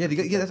the Rumble."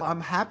 Yeah, I'm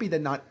happy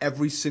that not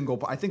every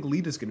single. I think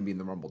Lita's going to be in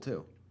the Rumble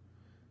too.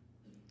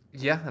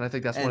 Yeah, and I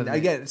think that's one of the.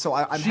 Again, so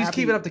I'm she's happy.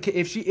 Keeping up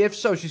the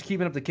she's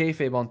keeping up the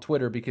kayfabe on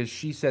Twitter because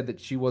she said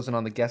that she wasn't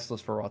on the guest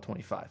list for Raw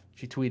 25.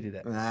 She tweeted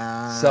it,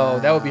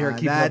 so that would be her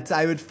keeping.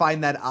 I would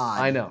find that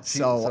odd. I know.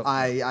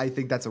 I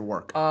think that's a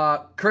work.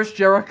 Chris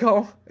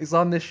Jericho is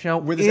on this show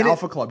with his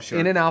Alpha Club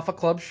shirt. In an Alpha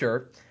Club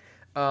shirt.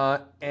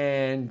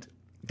 And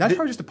That's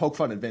probably just a poke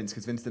fun at Vince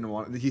because Vince didn't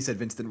want. He said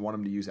Vince didn't want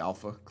him to use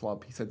Alpha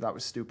Club. He said that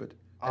was stupid.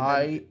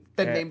 And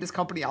then named his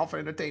company Alpha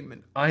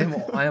Entertainment. I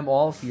am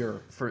all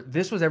here for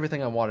this. Was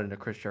everything I wanted in a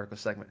Chris Jericho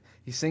segment.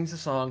 He sings the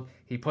song.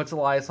 He puts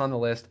Elias on the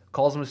list.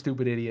 Calls him a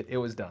stupid idiot. It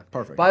was done.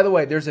 Perfect. By the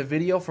way, there's a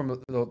video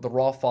from the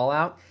Raw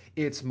Fallout.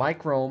 It's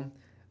Mike Rome,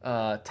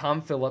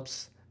 Tom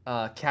Phillips,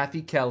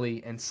 Kathy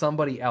Kelly, and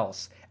somebody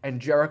else. And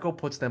Jericho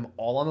puts them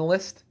all on the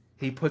list.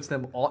 He puts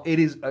them all. It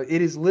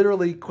is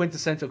literally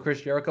quintessential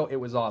Chris Jericho. It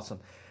was awesome.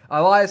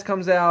 Elias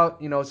comes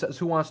out, says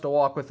who wants to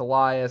walk with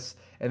Elias,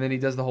 and then he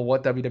does the whole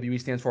what WWE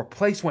stands for.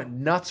 Place went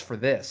nuts for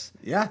this.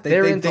 Yeah, they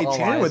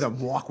chanted with him,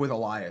 walk with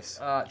Elias.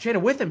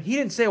 Chanted with him. He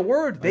didn't say a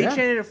word. They Yeah.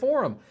 chanted it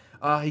for him.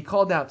 He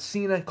called out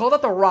Cena, called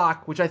out The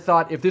Rock, which I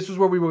thought if this was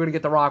where we were going to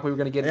get The Rock, we were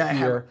going to get it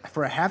here.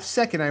 For a half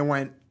second, I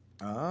went,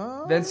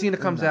 oh. Then Cena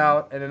comes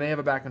out, and then they have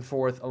a back and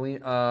forth.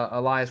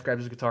 Elias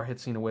grabs his guitar,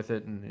 hits Cena with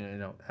it, and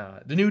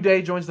the New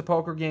Day joins the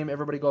poker game.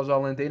 Everybody goes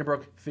all in. Dana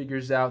Brooke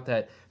figures out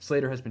that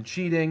Slater has been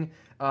cheating.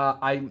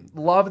 I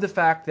love the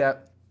fact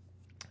that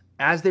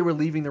as they were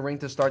leaving the ring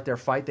to start their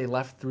fight, they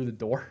left through the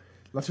door.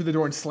 Left through the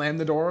door and slammed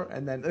the door,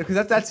 and then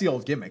because that's the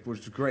old gimmick, which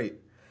is great.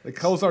 They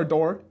close our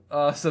door.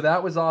 So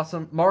that was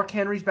awesome. Mark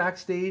Henry's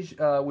backstage,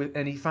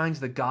 and he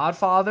finds the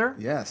Godfather.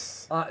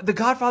 Yes, The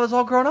Godfather's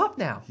all grown up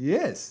now. he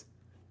is.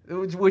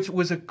 Which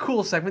was a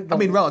cool segment. I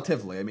mean,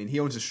 relatively. I mean, he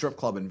owns a strip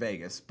club in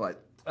Vegas,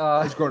 but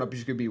as grown up as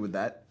you could be with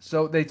that.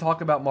 So they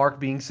talk about Mark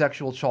being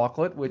sexual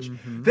chocolate, which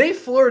they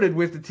flirted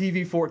with the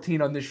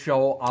TV-14 on this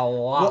show a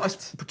lot. Well,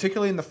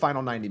 particularly in the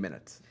final 90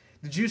 minutes.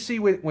 Did you see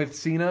with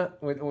Cena,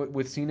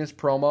 with Cena's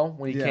promo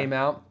when he Yeah. came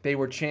out, they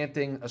were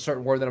chanting a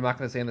certain word that I'm not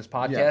going to say in this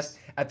podcast Yes.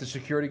 at the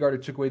security guard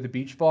who took away the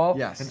beach ball?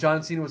 Yes. And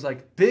John Cena was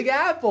like, Big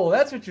Apple,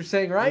 that's what you're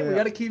saying, right? We Yeah.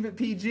 got to keep it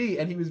PG.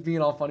 And he was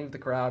being all funny with the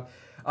crowd.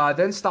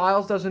 Then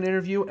Styles does an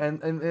interview,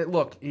 and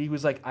look, he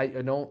was like, I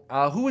know,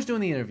 who was doing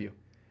the interview?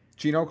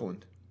 Gene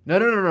Okerlund.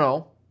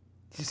 No.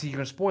 You see, you're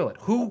going to spoil it.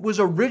 Who was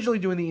originally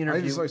doing the I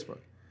interview? just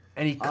spoke.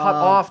 And he cut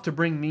off to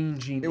bring Mean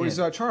Gene in. It was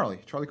Charlie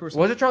Caruso.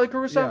 Was it Charlie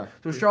Caruso? Yeah. So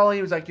it was Charlie.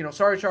 He was like,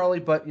 sorry, Charlie,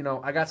 but,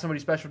 I got somebody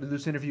special to do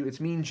this interview. It's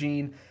Mean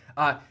Gene.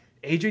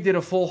 AJ did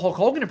a full Hulk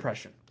Hogan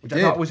impression, which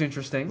I thought was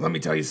interesting. Let me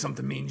tell you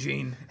something, Mean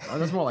Gene.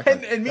 That's more like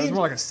that's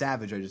more like a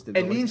savage. I just did.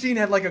 And Mean Gene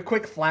had like a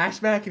quick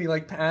flashback, and he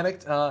like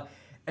panicked.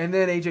 And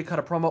then AJ cut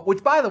a promo,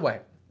 which, by the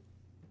way,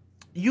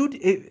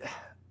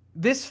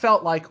 this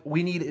felt like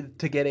we needed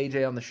to get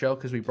AJ on the show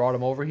because we brought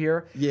him over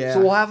here. Yeah.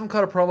 So we'll have him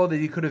cut a promo that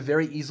he could have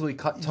very easily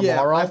cut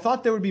tomorrow. Yeah, I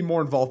thought there would be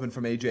more involvement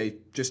from AJ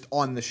just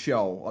on the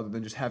show, other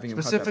than just having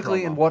him specifically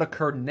cut that promo. in what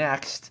occurred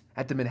next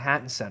at the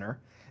Manhattan Center.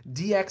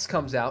 DX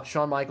comes out,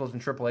 Shawn Michaels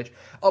and Triple H.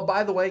 Oh,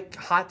 by the way,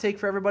 hot take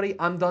for everybody,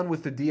 I'm done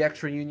with the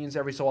DX reunions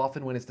every so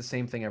often when it's the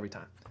same thing every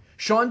time.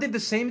 Shawn did the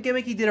same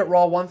gimmick he did at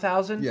Raw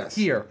 1000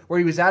 here, where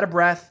he was out of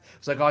breath. It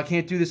was like, oh, I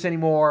can't do this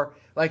anymore.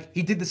 Like,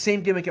 he did the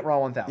same gimmick at Raw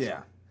 1000.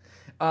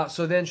 Yeah.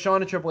 So then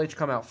Shawn and Triple H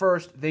come out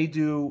first. They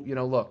do,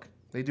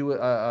 they do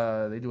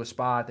a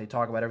spot. They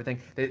talk about everything.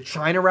 They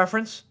China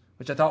reference,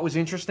 which I thought was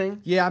interesting.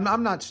 Yeah,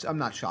 I'm not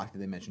shocked that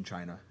they mentioned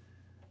China.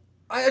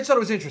 I just thought it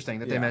was interesting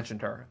that they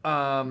mentioned her.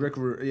 Rick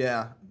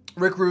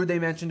Rude they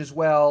mentioned as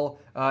well,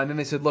 and then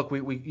they said, "Look,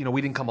 we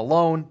didn't come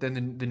alone."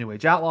 Then the New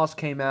Age Outlaws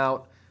came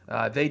out.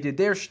 They did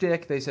their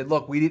shtick. They said,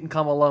 "Look, we didn't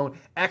come alone."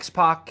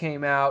 X-Pac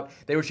came out.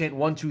 They were chanting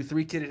 1, 2,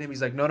 3 kid at him.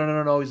 He's like,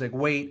 "No." He's like,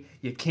 "Wait,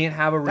 you can't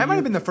have a reunion." That might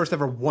have been the first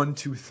ever 1,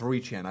 2, 3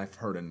 chant I've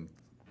heard in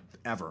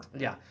ever.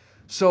 Yeah.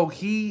 So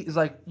he is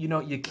like,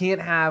 you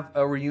can't have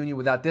a reunion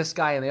without this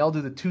guy, and they all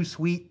do the too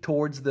sweet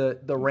towards the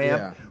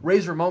ramp. Yeah.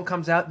 Razor Ramon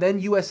comes out. Then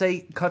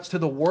USA cuts to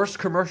the worst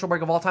commercial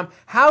break of all time.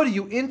 How do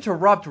you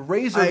interrupt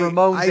Razor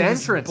Ramon's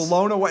entrance? Was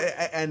blown away.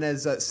 And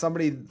as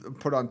somebody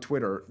put on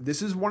Twitter,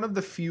 this is one of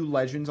the few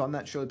legends on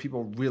that show that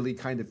people really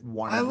kind of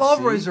want to see. I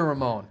love Razor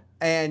Ramon.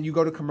 And you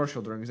go to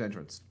commercial during his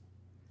entrance.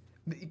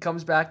 He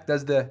comes back,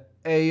 does the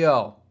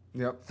Ayo.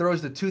 Yep.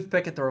 Throws the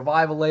toothpick at the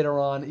Revival later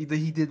on. He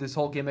did this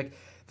whole gimmick.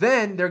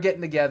 Then they're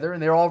getting together,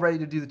 and they're all ready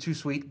to do the Too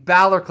Sweet.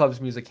 Balor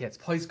Club's music hits.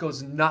 Place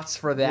goes nuts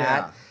for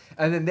that. Yeah.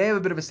 And then they have a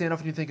bit of a standoff,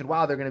 and you're thinking,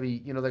 wow, they're going to be,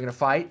 they're going to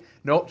fight.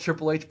 Nope,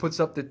 Triple H puts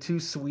up the Too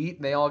Sweet,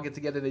 and they all get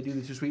together. They do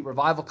the Too Sweet.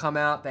 Revival come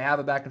out. They have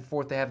a back and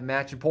forth. They have a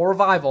match. And poor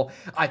Revival.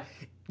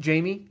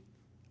 Jamie,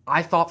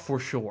 I thought for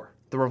sure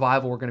the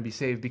Revival were going to be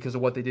saved because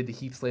of what they did to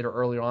Heath Slater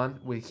earlier on.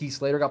 When Heath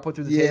Slater got put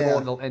through the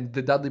table, and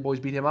the Dudley Boys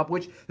beat him up,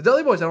 which the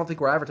Dudley Boys I don't think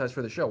were advertised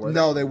for the show, were they?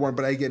 No, they weren't.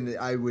 But again,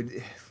 I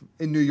would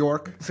in New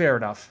York. Fair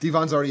enough.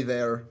 Devon's already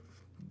there.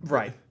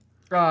 Right.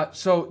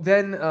 So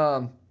then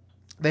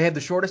they had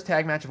the shortest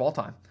tag match of all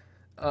time.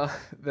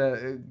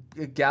 The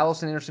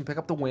Gallows and Anderson pick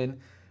up the win.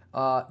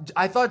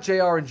 I thought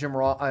JR and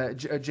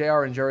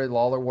Jerry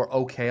Lawler were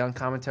okay on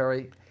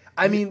commentary.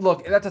 I mean,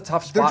 look, that's a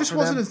tough spot. There just for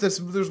wasn't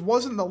them. There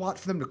wasn't a lot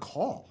for them to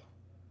call.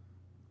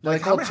 No, they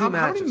called two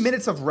matches. How many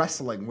minutes of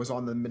wrestling was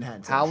on the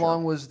Manhattan? How show?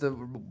 long was the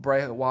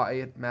Bray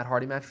Wyatt Matt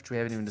Hardy match, which we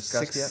haven't even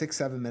discussed yet? 6,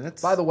 7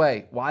 minutes. By the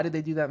way, why did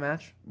they do that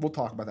match? We'll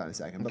talk about that in a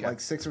second. But Okay. like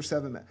 6 or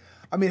 7 minutes.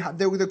 I mean,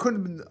 there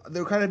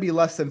couldn't be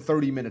less than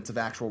 30 minutes of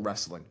actual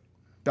wrestling.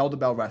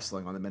 bell-to-bell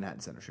wrestling on the Manhattan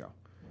Center show.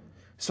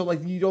 So,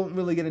 like, you don't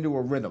really get into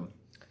a rhythm.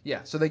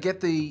 Yeah, so they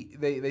get they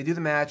do the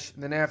match,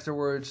 and then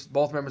afterwards,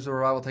 both members of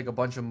Revival take a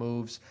bunch of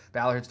moves.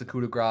 Balor hits the coup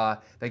de grace.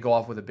 They go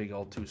off with a big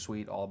old too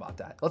sweet, all about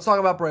that. Let's talk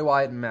about Bray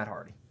Wyatt and Matt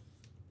Hardy.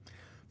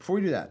 Before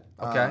we do that,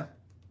 Okay.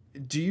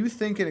 Do you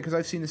think, because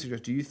I've seen this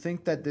suggest, do you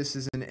think that this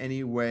is in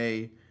any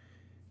way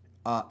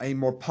a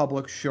more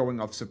public showing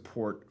of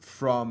support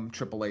from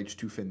Triple H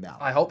to Finn Balor?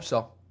 I hope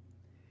so.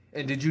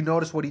 And did you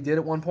notice what he did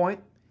at one point?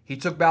 He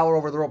took Balor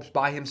over the ropes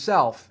by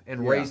himself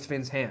and raised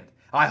Finn's hand.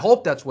 I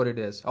hope that's what it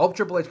is. I hope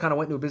Triple H kind of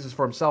went into a business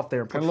for himself there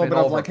and put And a little Finn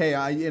bit over. of like,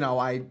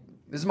 hey,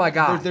 This is my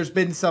guy. There's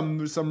been some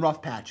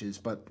rough patches,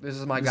 but This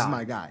is my guy. This is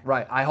my guy.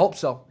 Right. I hope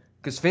so.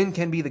 Because Finn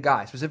can be the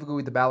guy, specifically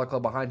with the Balor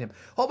Club behind him.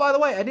 Oh, by the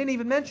way, I didn't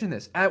even mention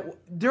this.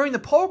 During the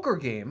poker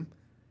game,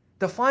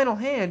 the final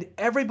hand,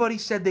 everybody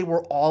said they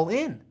were all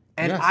in.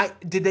 And Yes.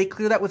 did they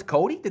clear that with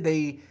Cody? Did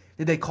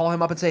they call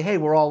him up and say, hey,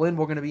 we're all in,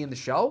 we're going to be in the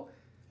show?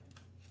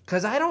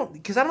 Because I don't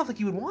think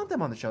you would want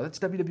them on the show. That's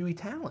WWE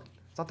talent.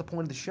 It's not the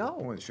point of the show.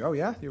 Oh, the show,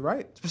 yeah, you're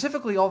right.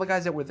 Specifically, all the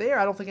guys that were there,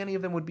 I don't think any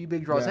of them would be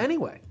big draws Yeah.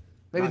 anyway.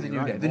 Maybe Not the New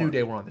right Day. The anymore. New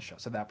Day were on the show,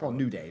 so that Well, probably.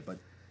 New Day, but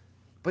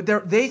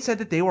But they said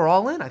that they were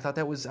all in.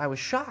 I was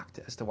shocked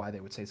as to why they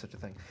would say such a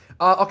thing.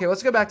 Okay,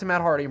 let's go back to Matt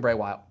Hardy and Bray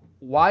Wyatt.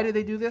 Why did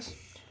they do this?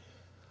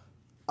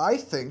 I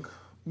think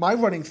my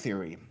running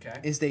theory Okay.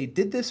 is they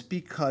did this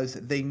because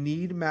they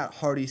need Matt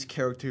Hardy's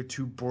character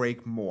to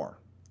break more.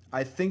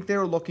 I think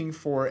they're looking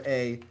for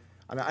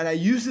and I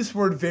use this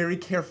word very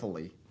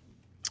carefully,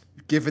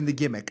 given the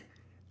gimmick,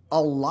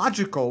 a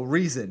logical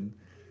reason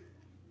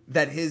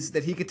that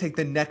he could take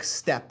the next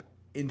step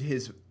into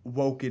his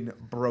woken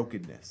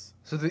brokenness.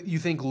 So that you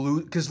think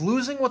because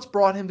losing what's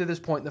brought him to this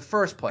point in the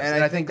first place, And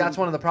and I I think think that's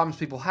one of the problems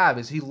people have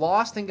is he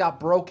lost and got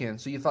broken,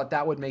 so you thought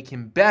that would make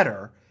him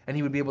better and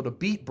he would be able to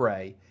beat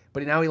Bray,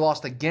 but now he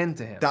lost again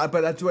to him. But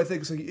that's what I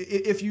think. So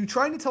if you're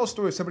trying to tell a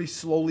story of somebody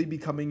slowly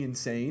becoming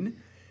insane,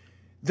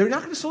 they're not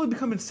going to slowly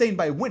become insane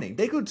by winning.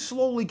 They could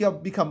slowly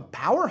become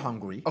power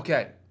hungry.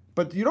 Okay,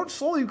 But you don't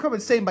slowly become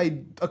insane by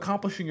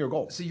accomplishing your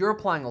goals. so you're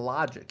applying a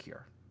logic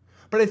here.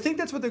 But I think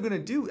that's what they're going to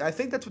do. I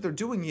think that's what they're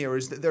doing here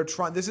is that they're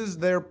trying. This is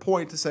their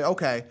point to say,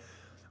 okay,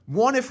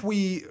 one, if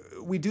we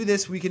do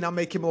this, we can now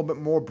make him a little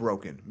bit more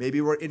broken. Maybe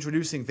we're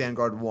introducing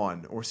Vanguard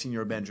 1 or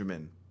Senior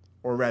Benjamin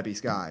or Rabbi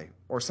Sky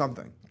or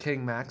something.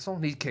 King Maxwell?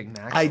 Need King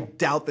Maxwell. I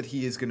doubt that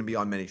he is going to be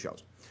on many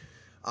shows.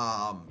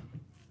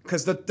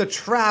 Because the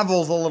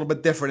travel's a little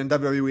bit different in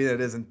WWE than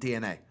it is in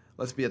TNA.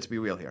 Let's be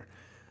real here.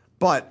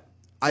 But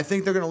I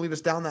think they're going to lead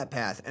us down that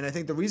path. And I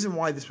think the reason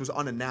why this was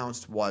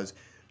unannounced was,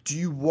 do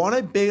you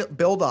want to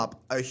build up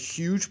a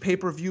huge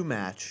pay-per-view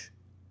match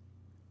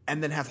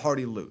and then have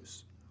Hardy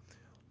lose?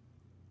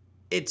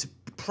 It's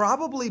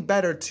probably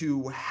better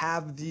to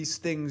have these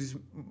things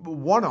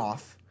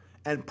one-off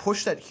and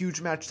push that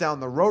huge match down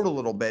the road a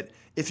little bit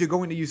if you're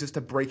going to use this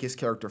to break his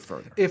character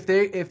further. If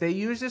they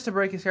use this to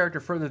break his character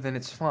further, then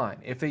it's fine.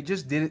 If they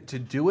just did it to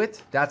do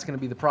it, that's going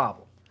to be the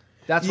problem.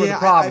 That's where the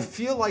problem. I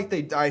feel like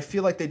they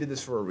did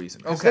this for a reason.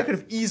 Because Okay. they could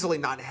have easily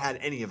not had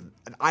any of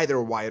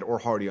either Wyatt or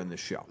Hardy on this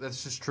show.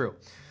 That's just true.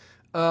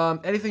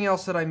 Anything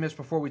else that I missed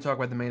before we talk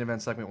about the main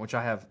event segment, which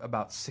I have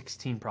about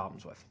 16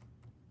 problems with?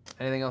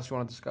 Anything else you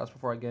want to discuss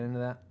before I get into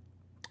that?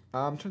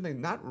 I'm trying to think.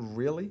 Not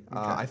really.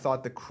 I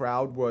thought the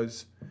crowd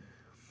was.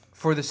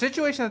 For the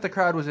situation that the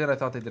crowd was in, I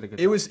thought they did a good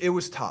job. It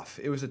was tough.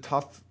 It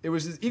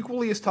was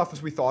equally as tough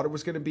as we thought it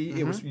was going to be.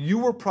 It was. You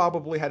were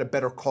probably had a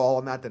better call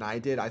on that than I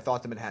did. I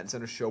thought the Manhattan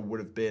Center show would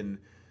have been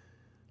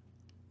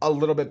a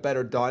little bit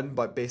better done,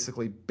 but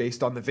basically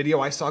based on the video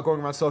I saw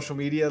going around social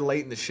media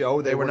late in the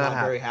show, they were not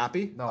very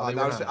happy. No, they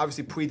that were was not.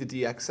 obviously pre the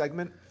DX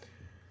segment.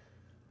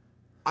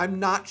 I'm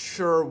not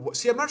sure.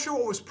 I'm not sure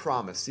what was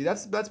promised. See,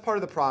 that's part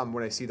of the problem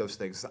when I see those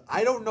things.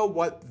 I don't know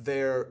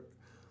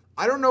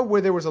I don't know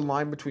where there was a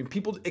line between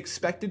people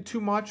expected too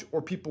much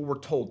or people were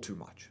told too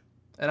much.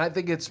 And I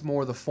think it's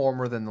more the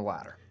former than the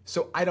latter.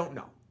 So I don't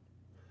know.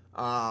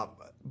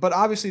 But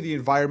obviously the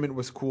environment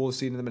was cool,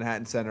 seeing in the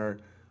Manhattan Center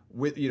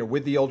with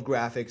the old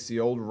graphics, the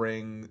old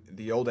ring,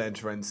 the old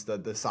entrance,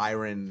 the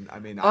siren. I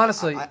mean,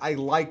 Honestly, I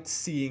liked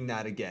seeing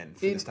that again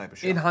for this type of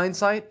show. In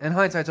hindsight, and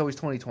hindsight's always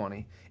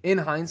 20/20. In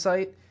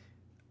hindsight,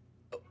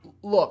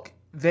 look,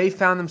 they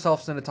found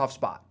themselves in a tough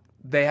spot.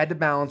 They had to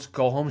balance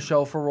go home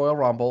show for Royal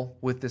Rumble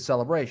with this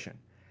celebration.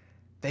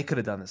 They could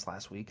have done this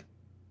last week.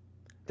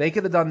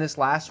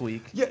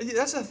 Yeah,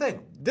 that's the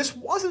thing. This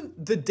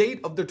wasn't the date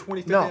of their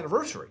 25th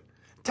anniversary.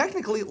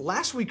 Technically,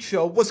 last week's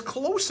show was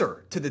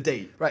closer to the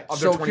date. Right. Of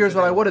their So 25th here's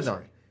what I would have done.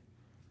 anniversary.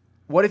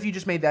 What if you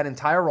just made that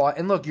entire Raw?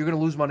 And look, you're going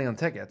to lose money on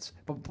tickets,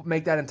 but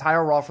make that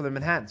entire Raw for the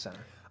Manhattan Center.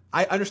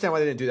 I understand why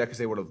they didn't do that because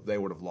they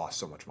would have lost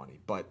so much money.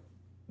 But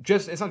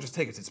it's not just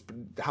tickets; it's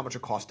how much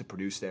it costs to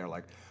produce there.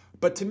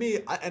 But to me,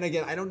 and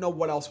again, I don't know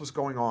what else was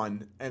going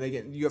on. And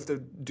again, you have to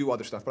do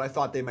other stuff. But I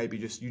thought they might be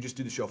you just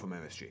do the show from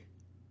MSG.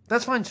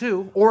 That's fine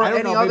too. Or I don't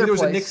any know. other Maybe there was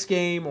place. a Knicks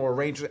game or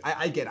Rangers.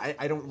 I get it.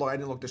 I didn't look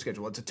at their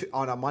schedule.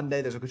 On a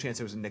Monday. There's a good chance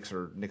there was a Knicks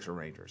or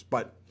Rangers.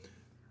 But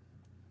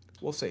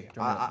we'll see.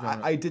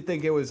 I did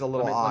think it was a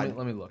little odd.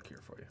 Let me look here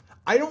for you.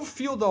 I don't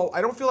feel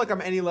like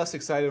I'm any less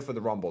excited for the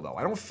Rumble though.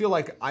 I don't feel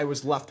like I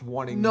was left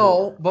wanting No,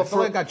 more. but I feel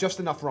like I got just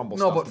enough Rumble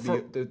stuff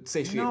to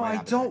satiate no, my I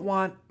appetite. don't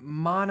want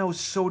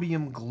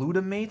monosodium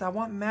glutamate. I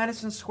want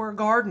Madison Square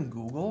Garden,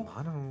 Google.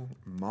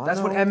 Mono. That's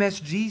what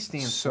MSG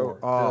stands So-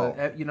 for. oh.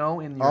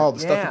 In your, the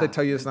stuff that they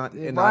tell you is not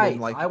right. in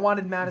like I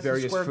wanted Madison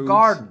various Square foods.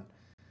 Garden.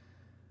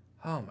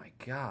 Oh my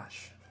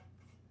gosh.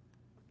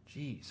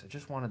 Jeez, I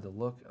just wanted to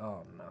look.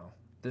 Oh no,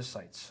 this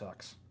site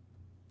sucks.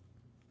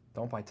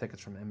 Don't buy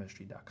tickets from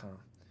MSG.com.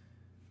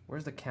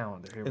 Where's the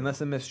calendar? Here we go.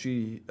 Unless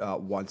MSG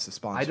wants to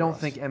sponsor I don't us,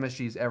 think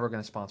MSG is ever going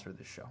to sponsor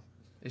this show.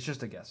 It's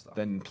just a guess, though.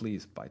 Then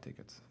please buy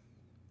tickets.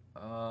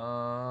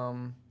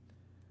 So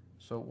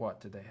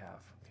what did they have?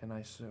 Can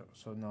I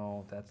so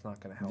no, that's not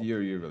going to help. You're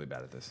really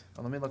bad at this.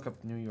 Let me look up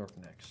New York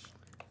Knicks.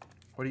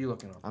 What are you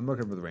looking up? I'm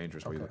looking for the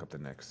Rangers while you Okay. look up the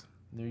Knicks.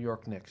 New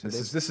York Knicks.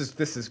 This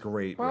is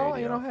great. Well,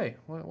 radio. hey,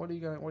 what do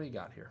you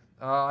got here?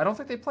 I don't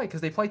think they played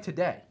because they played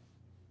today.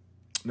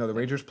 No, the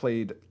Rangers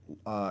played.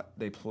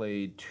 They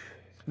played.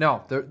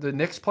 No, the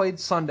Knicks played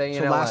Sunday in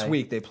So LA. last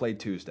week they played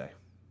Tuesday.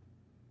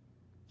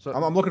 So,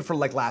 I'm looking for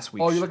like last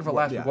week. oh, you're looking for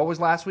last week. What was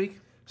last week?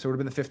 So it would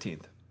have been the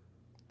 15th.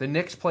 The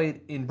Knicks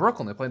played in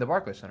Brooklyn. They played in the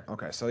Barclays Center.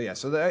 Okay, so yeah,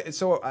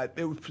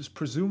 it was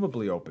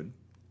presumably open.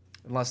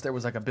 Unless there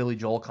was like a Billy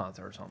Joel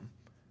concert or something.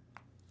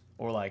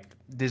 Or like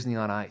Disney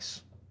on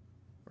Ice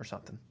or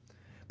something.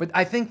 But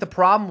I think the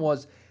problem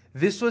was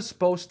this was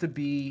supposed to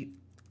be...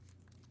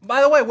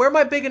 By the way, where are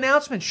my big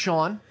announcements,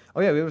 Sean?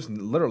 Oh yeah, it was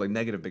literally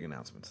negative big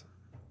announcements.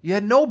 You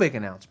had no big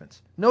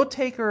announcements. No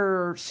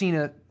Taker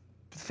Cena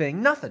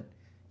thing. Nothing.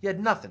 You had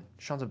nothing.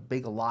 Sean's a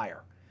big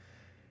liar.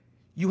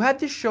 You had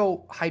this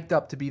show hyped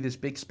up to be this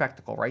big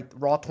spectacle, right?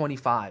 Raw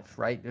 25,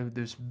 right?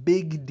 This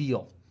big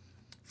deal.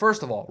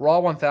 First of all, Raw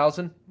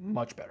 1000,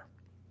 much better.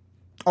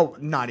 Oh,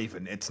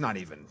 it's not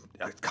even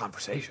a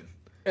conversation.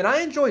 And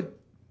I enjoyed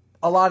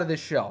a lot of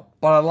this show,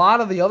 but a lot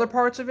of the other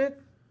parts of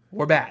it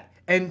were bad.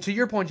 And to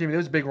your point, Jamie, there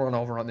was a big run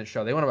over on this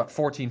show. They went about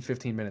 14,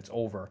 15 minutes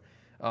over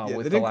with They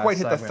the didn't last quite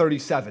hit the segment.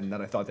 37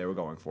 that I thought they were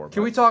going for.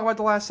 Can we talk about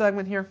the last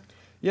segment here?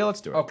 Yeah,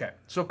 let's do it. Okay.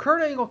 So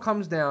Kurt Angle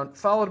comes down,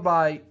 followed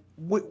by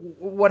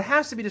what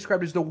has to be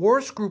described as the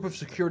worst group of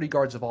security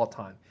guards of all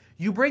time.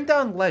 You bring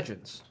down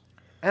legends.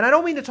 And I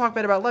don't mean to talk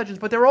bad about legends,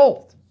 but they're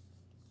old.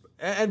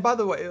 And by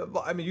the way,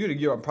 I mean,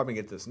 you're probably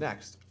get this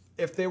next.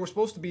 If they were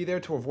supposed to be there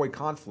to avoid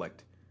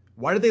conflict,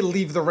 why did they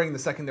leave the ring the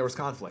second there was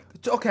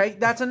conflict? Okay,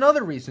 that's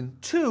another reason.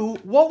 Two,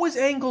 what was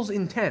Angle's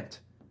intent?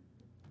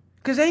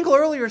 Because Angle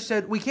earlier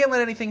said we can't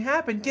let anything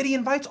happen. Yet he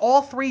invites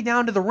all three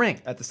down to the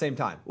ring At the same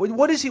time.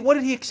 Has he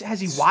watched?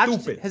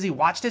 Stupid. Has he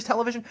watched his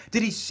television?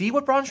 Did he see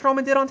what Braun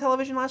Strowman did on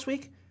television last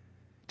week?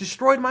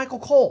 Destroyed Michael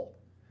Cole.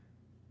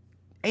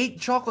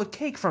 Ate chocolate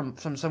cake from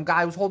some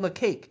guy who was holding a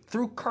cake.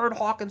 Threw Kurt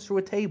Hawkins through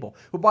a table.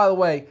 Who, by the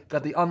way,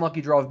 got the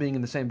unlucky draw of being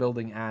in the same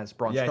building as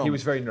Braun Strowman. Yeah, he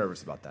was very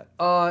nervous about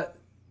that.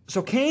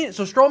 So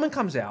Strowman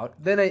comes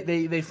out. Then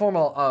they form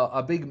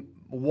a big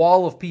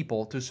wall of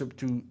people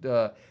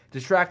to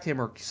distract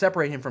him or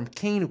separate him from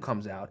Kane, who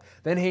comes out.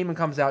 Then Heyman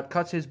comes out,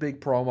 cuts his big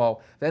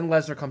promo. Then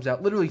Lesnar comes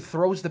out, literally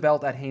throws the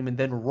belt at Heyman,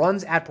 then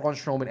runs at Braun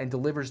Strowman and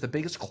delivers the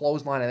biggest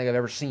clothesline I think I've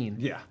ever seen.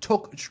 Yeah.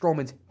 Took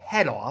Strowman's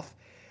head off.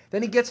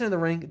 Then he gets into the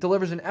ring,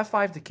 delivers an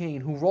F5 to Kane,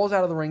 who rolls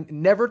out of the ring,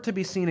 never to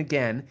be seen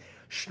again.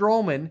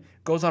 Strowman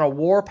goes on a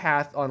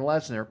warpath on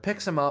Lesnar,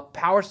 picks him up,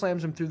 power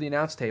slams him through the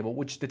announce table,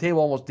 which the table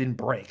almost didn't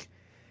break.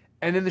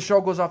 And then the show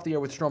goes off the air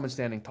with Strowman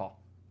standing tall.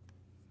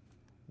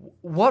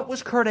 What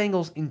was Kurt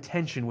Angle's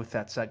intention with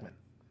that segment?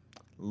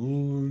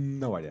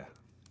 No idea.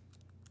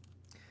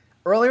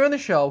 Earlier in the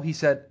show, he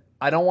said,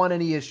 I don't want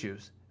any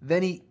issues.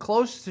 Then he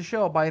closed the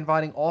show by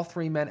inviting all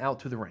three men out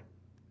to the ring.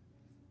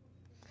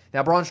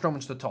 Now, Braun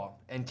Strowman stood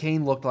tall, and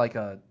Kane looked like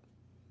a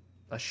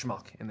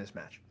schmuck in this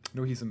match.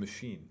 No, he's a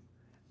machine.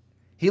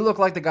 He looked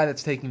like the guy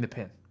that's taking the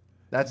pin.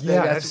 That's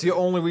the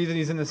only reason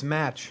he's in this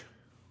match.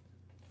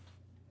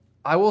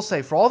 I will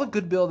say, for all the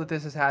good build that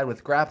this has had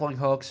with grappling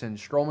hooks and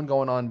Strowman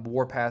going on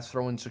warpaths,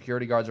 throwing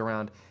security guards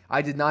around,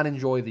 I did not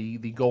enjoy the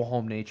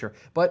go-home nature.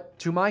 But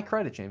to my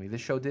credit, Jamie,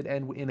 this show did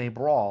end in a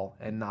brawl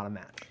and not a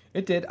match.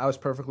 It did. I was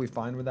perfectly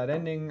fine with that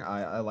ending.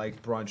 I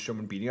liked Braun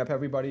Strowman beating up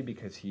everybody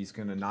because he's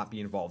going to not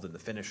be involved in the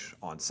finish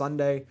on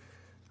Sunday.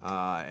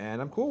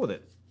 And I'm cool with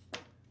it.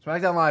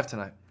 SmackDown Live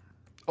tonight.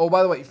 Oh,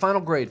 by the way,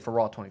 final grade for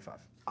Raw 25.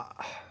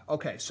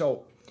 Okay,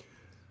 so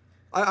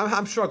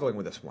I'm struggling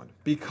with this one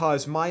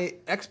because my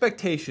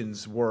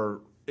expectations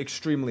were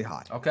extremely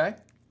high. Okay.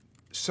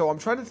 So I'm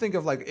trying to think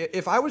of, like,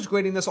 if I was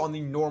grading this on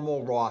the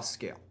normal Raw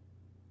scale,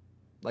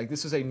 like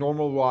this is a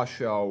normal Raw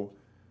show,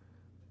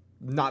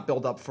 not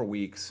build up for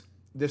weeks,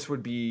 this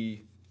would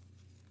be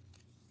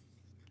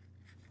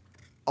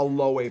a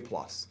low A+.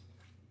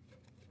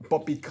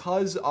 But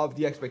because of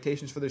the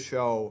expectations for the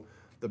show,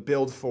 the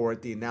build for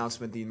it, the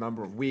announcement, the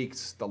number of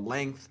weeks, the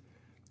length,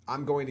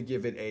 I'm going to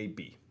give it a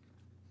B.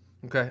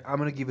 Okay, I'm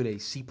going to give it a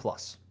C+.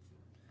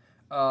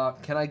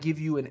 Can I give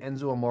you an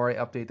Enzo Amore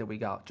update that we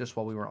got just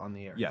while we were on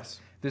the air? Yes.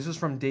 This is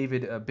from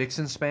David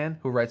Bixenspan,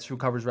 who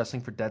covers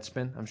wrestling for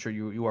Deadspin. I'm sure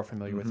you are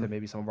familiar with him.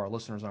 Maybe some of our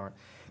listeners aren't.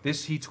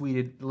 This he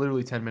tweeted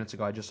literally 10 minutes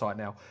ago. I just saw it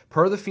now.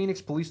 Per the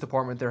Phoenix Police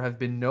Department, there have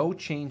been no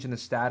change in the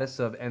status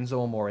of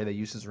Enzo Amore. They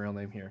use his real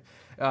name here.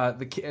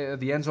 The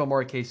Enzo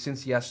Amore case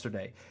since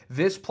yesterday.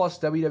 This plus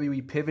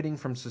WWE pivoting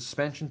from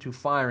suspension to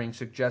firing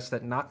suggests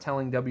that not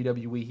telling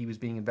WWE he was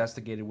being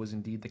investigated was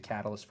indeed the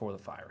catalyst for the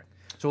firing.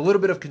 So a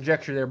little bit of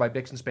conjecture there by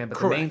Bixen Span, but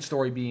Correct. the main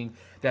story being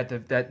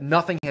that that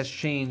nothing has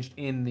changed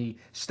in the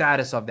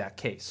status of that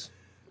case.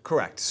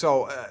 Correct.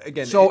 So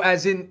again,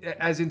 As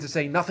in to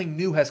say nothing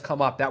new has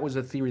come up. That was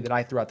a theory that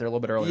I threw out there a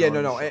little bit earlier.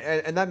 yeah, no,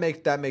 and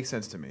that makes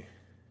sense to me.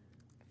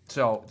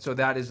 So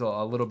that is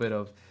a little bit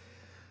of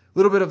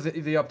the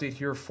update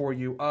here for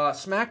you.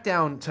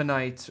 SmackDown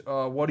tonight.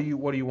 What do you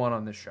want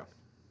on this show?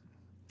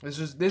 This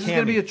is going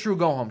to be a true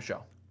go home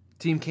show.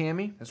 Team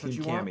Cammy. That's what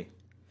you want.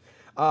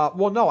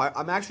 Well, no,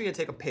 I'm actually going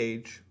to take a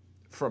page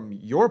from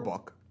your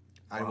book,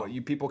 and what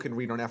you people can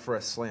read on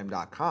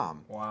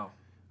FRSSlam.com. Wow.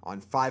 On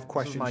 5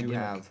 questions my you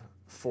gimmick. have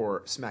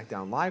for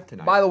SmackDown Live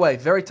tonight. By the way,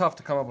 very tough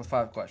to come up with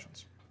 5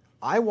 questions.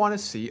 I want to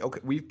see.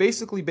 Okay, we've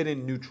basically been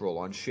in neutral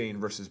on Shane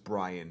versus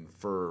Bryan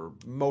for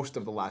most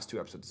of the last 2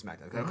 episodes of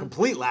SmackDown. A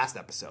complete last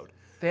episode.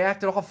 They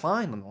acted all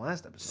fine on the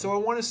last episode. So I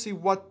want to see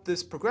what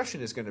this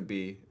progression is going to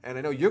be, and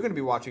I know you're going to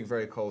be watching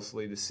very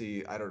closely to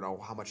see. I don't know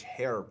how much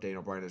hair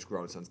Daniel Bryan has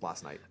grown since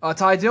last night.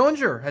 Ty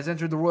Dillinger has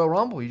entered the Royal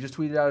Rumble. He just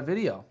tweeted out a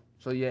video.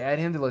 So you add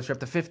him to the list. You're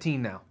up to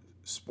 15 now.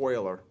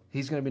 Spoiler: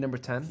 He's going to be number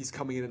 10. he's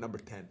coming in at number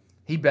 10.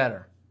 He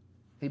better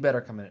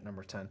come in at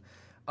number 10.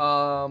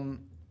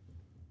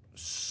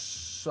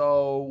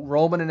 So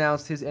Roman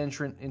announced his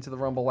entrant into the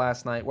Rumble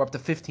last night. We're up to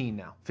 15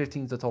 now.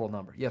 15 is the total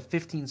number. You have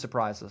 15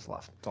 surprises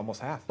left. It's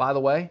almost half. By the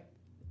way,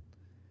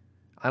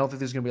 I don't think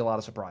there's going to be a lot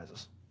of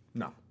surprises.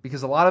 No.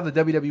 Because a lot of the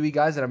WWE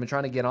guys that I've been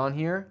trying to get on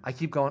here, I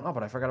keep going, oh,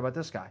 but I forgot about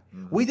this guy.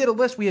 Mm-hmm. We did a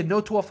list. We had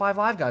no 205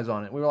 Live guys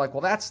on it. We were like,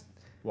 well,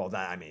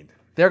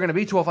 they're going to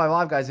be 205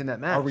 Live guys in that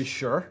match. Are we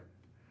sure?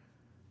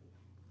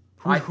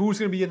 Who's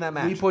going to be in that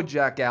match? We put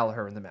Jack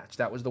Gallagher in the match.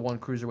 That was the one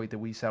cruiserweight that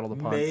we settled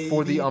upon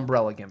for the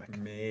umbrella gimmick.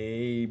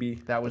 Maybe.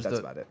 That's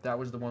about it. That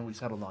was the one we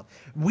settled on.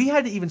 We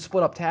had to even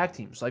split up tag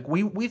teams. Like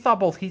we thought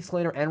both Heath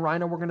Slater and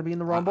Rhino were going to be in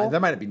the Rumble. That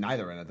might be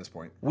neither in at this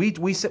point. We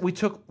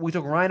took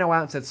Rhino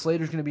out and said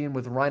Slater's going to be in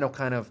with Rhino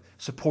kind of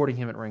supporting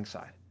him at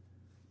ringside.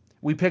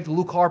 We picked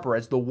Luke Harper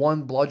as the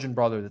one bludgeon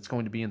brother that's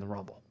going to be in the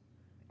Rumble.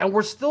 And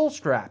we're still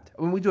strapped.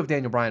 I mean, we do have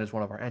Daniel Bryan as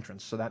one of our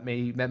entrants, so that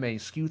may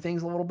skew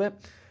things a little bit.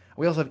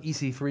 We also have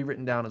EC3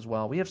 written down as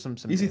well. We have some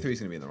EC3 is going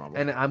to be in the Rumble.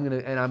 and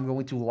I'm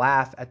going to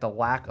laugh at the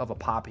lack of a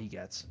pop he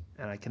gets,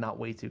 and I cannot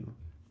wait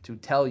to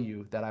tell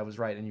you that I was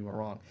right and you were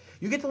wrong.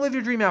 You get to live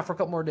your dream out for a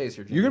couple more days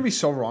here, Jimmy. You're going to be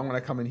so wrong when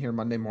I come in here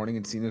Monday morning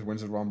and Cena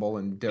wins the Rumble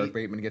and Derek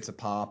Bateman gets a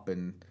pop,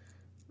 and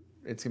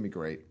it's going to be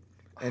great.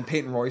 And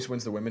Peyton Royce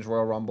wins the Women's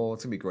Royal Rumble.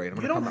 It's gonna be great.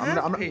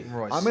 Peyton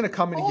Royce. I'm gonna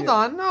come in here. Hold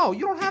on, no,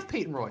 you don't have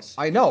Peyton Royce.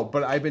 I know,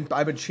 but I've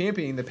been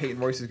championing that Peyton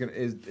Royce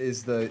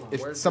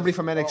if somebody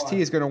from NXT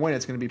is gonna win,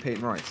 it's gonna be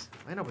Peyton Royce.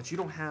 I know, but you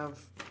don't have.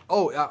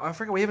 Oh, I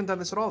forgot we haven't done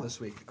this at all this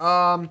week.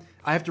 I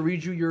have to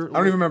read you your. I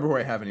don't even remember who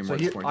I have anymore. So at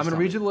this point. I'm gonna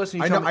read you the list.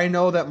 And I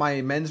know that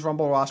my men's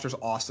Rumble roster is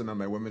awesome, and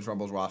my women's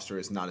Rumble roster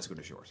is not as good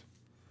as yours.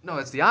 No,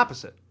 it's the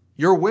opposite.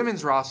 Your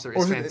women's roster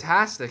is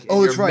fantastic.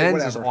 And that's your right.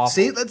 men's is Whatever. awful.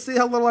 See, let's see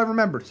how little I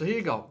remembered. So here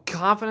you go.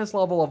 Confidence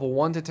level of a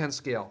 1 to 10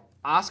 scale.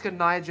 Asuka,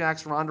 Nia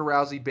Jax, Ronda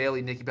Rousey,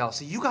 Bayley, Nikki Bella.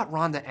 See, you got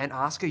Ronda and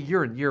Asuka.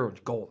 You're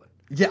golden.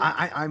 Yeah,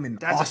 I'm in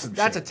awesome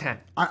That's shape.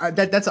 a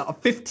 10. That's a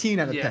 15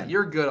 out of 10. Yeah,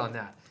 you're good on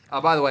that.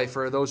 By the way,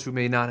 for those who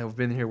may not have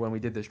been here when we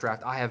did this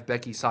draft, I have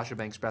Becky, Sasha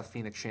Banks, Beth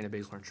Phoenix, Shayna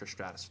Baszler, and Trish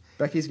Stratus.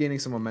 Becky's gaining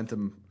some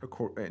momentum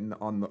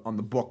on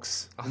the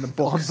books. In the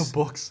books. On the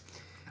books.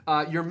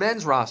 Your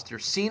men's roster: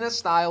 Cena,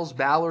 Styles,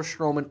 Balor,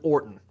 Strowman,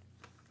 Orton.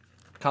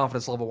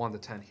 Confidence level 1 to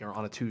 10 here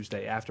on a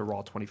Tuesday after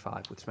Raw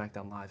 25 with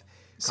SmackDown Live.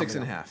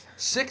 6.5.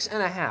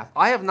 6.5.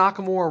 I have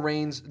Nakamura,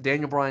 Reigns,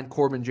 Daniel Bryan,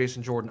 Corbin,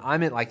 Jason Jordan.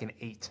 I'm at like an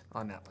 8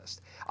 on that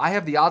list. I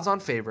have the odds-on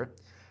favorite.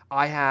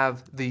 I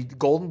have the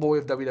golden boy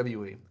of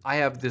WWE. I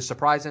have the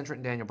surprise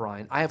entrant Daniel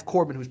Bryan. I have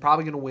Corbin, who's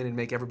probably going to win and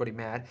make everybody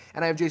mad.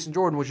 And I have Jason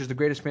Jordan, which is the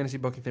greatest fantasy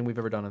booking thing we've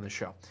ever done on this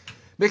show.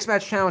 Mixed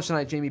match challenge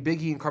tonight, Jamie.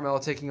 Big E and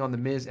Carmella taking on The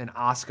Miz and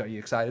Asuka. You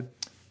excited?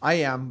 I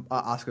am.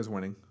 Asuka's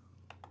winning.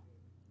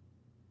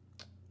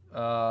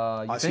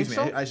 You think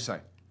so? I should say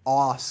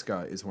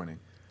Asuka is winning.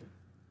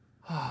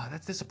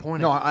 That's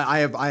disappointing. No, I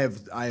have.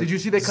 Did you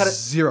see they cut it?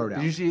 0 down.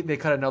 Did you see they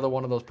cut another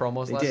one of those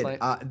promos They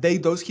last did.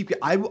 night? Those keep.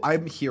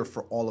 I'm here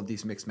for all of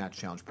these mixed match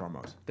challenge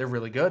promos. They're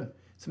really good.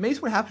 It's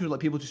amazing what happens when you let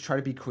people just try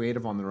to be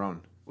creative on their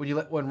own.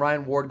 When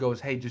Ryan Ward goes,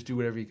 hey, just do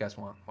whatever you guys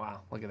want.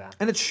 Wow, look at that.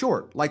 And it's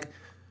short. Like,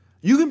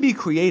 you can be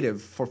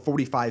creative for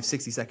 45,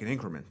 60-second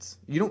increments.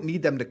 You don't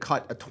need them to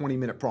cut a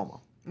 20-minute promo.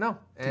 No,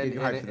 and you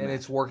hyped for the match.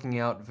 it's working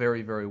out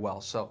very, very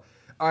well. So,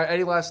 all right,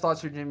 any last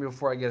thoughts here, Jamie,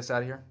 before I get us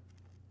out of here?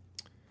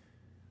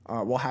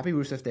 Well, happy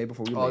Rusev Day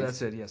before we leave. Oh,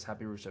 that's it. Yes,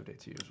 happy Rusev Day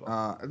to you as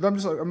well.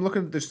 I'm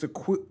looking at just a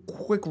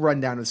quick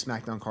rundown of the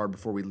SmackDown card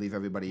before we leave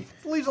everybody.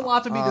 It leaves a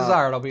lot to be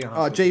desired, I'll be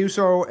honest. Jey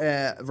Uso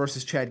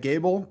versus Chad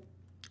Gable.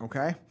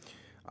 Okay.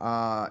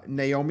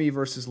 Naomi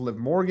versus Liv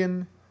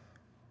Morgan.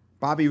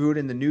 Bobby Roode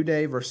in the New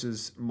Day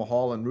versus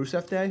Mahal and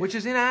Rusev Day. Which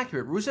is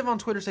inaccurate. Rusev on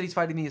Twitter said he's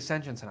fighting the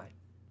Ascension tonight.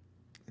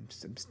 I'm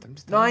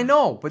just No, I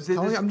know, but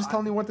I'm just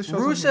telling you what the show's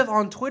Rusev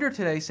on Twitter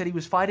today said he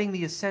was fighting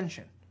the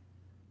Ascension,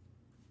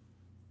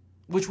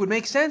 which would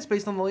make sense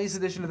based on the latest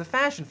edition of the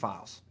Fashion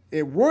Files.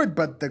 It would,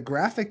 but the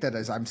graphic that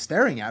I'm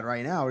staring at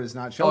right now is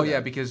not showing. Oh yeah,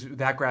 that. because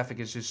that graphic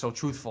is just so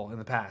truthful in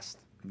the past.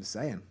 I'm just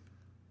saying.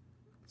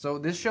 So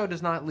this show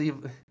does not leave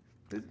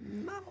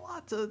not a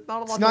lot to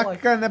It's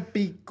not gonna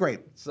be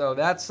great. So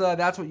that's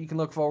what you can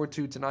look forward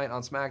to tonight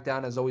on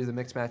SmackDown. As always, the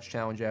mixed match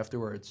challenge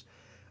afterwards.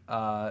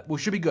 Well,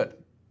 should be good.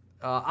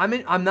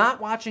 I'm not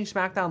watching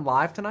SmackDown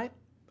live tonight.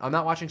 I'm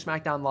not watching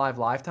SmackDown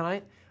live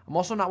tonight. I'm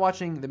also not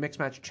watching the mixed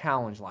match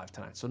challenge live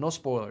tonight. So no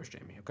spoilers,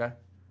 Jamie. Okay.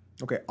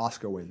 Okay,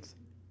 Oscar wins.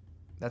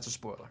 That's a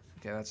spoiler.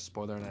 Okay, that's a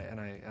spoiler, and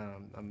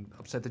I'm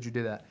upset that you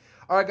did that.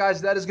 All right,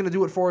 guys, that is going to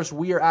do it for us.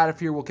 We are out of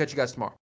here. We'll catch you guys tomorrow.